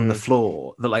jaw was on the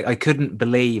floor, that like I couldn't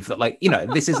believe that, like, you know,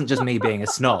 this isn't just me being a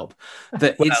snob,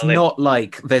 that it's not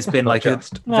like there's been like it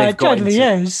totally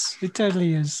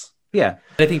is. Yeah,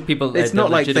 I think people, it's not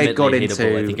like they've got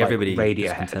into I think everybody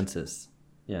Radiohead consensus.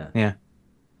 Yeah.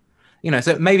 You know,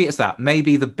 so maybe it's that.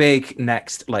 Maybe the big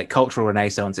next like cultural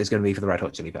renaissance is going to be for the Red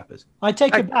Hot Chili Peppers. I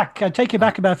take it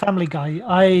back about Family Guy.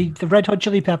 The Red Hot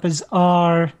Chili Peppers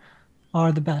are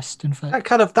the best, in fact.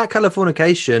 That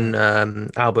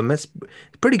Californication album, it's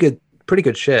pretty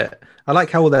good shit. I like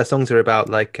how all their songs are about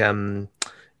like you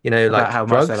know, like how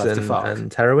drugs much they love to fuck.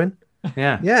 and heroin.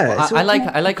 Yeah. Well, I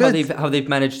like how they've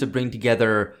managed to bring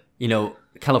together, you know,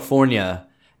 California,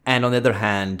 and on the other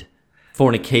hand,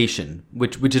 fornication,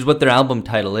 which is what their album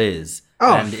title is,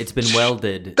 and it's been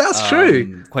welded. That's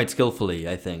true. Quite skillfully,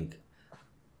 I think.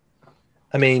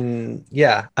 I mean,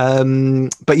 yeah.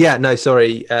 But yeah, no,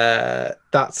 sorry.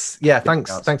 Thanks,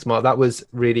 Mark. That was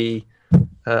really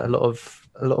a lot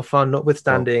of fun.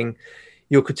 Notwithstanding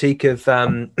your critique of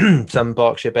some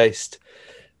Berkshire-based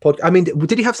pod. I mean,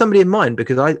 did you have somebody in mind?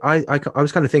 Because I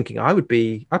was kind of thinking I'd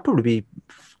probably be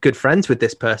good friends with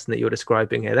this person that you're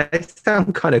describing here. They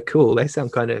sound kind of cool. They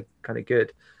sound kind of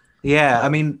good. Yeah, I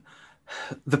mean,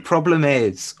 the problem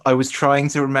is I was trying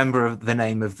to remember the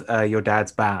name of your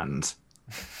dad's band.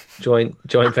 Joint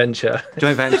venture.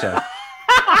 Joint venture.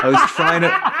 I was trying to,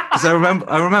 because I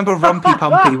remember Rumpy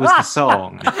Pumpy was the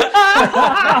song.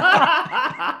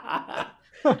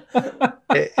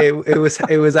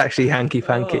 it was actually Hanky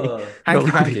Panky.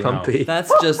 Hanky Pumpy.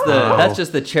 That's just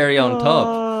the cherry on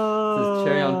top.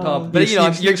 Cherry on top. But you know,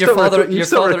 your father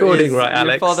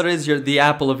is the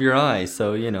apple of your eye.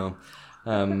 So you know,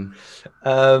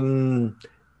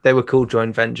 they were called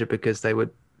Joint Venture because they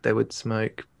would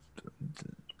smoke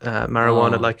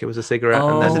marijuana like it was a cigarette.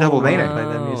 And There's a double meaning. play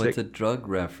their music. It's a drug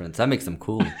reference. That makes them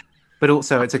cool. But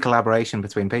also, it's a collaboration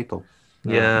between people.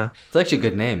 Yeah. It's actually a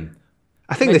good name.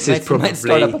 I think this is probably... might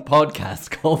start up a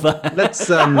podcast called that. Let's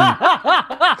Well,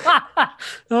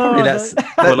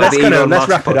 like the Elon let's Musk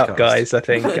wrap it up, podcast. guys. I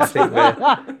think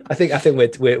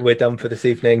we're done for this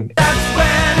evening. That's when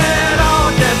it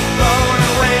all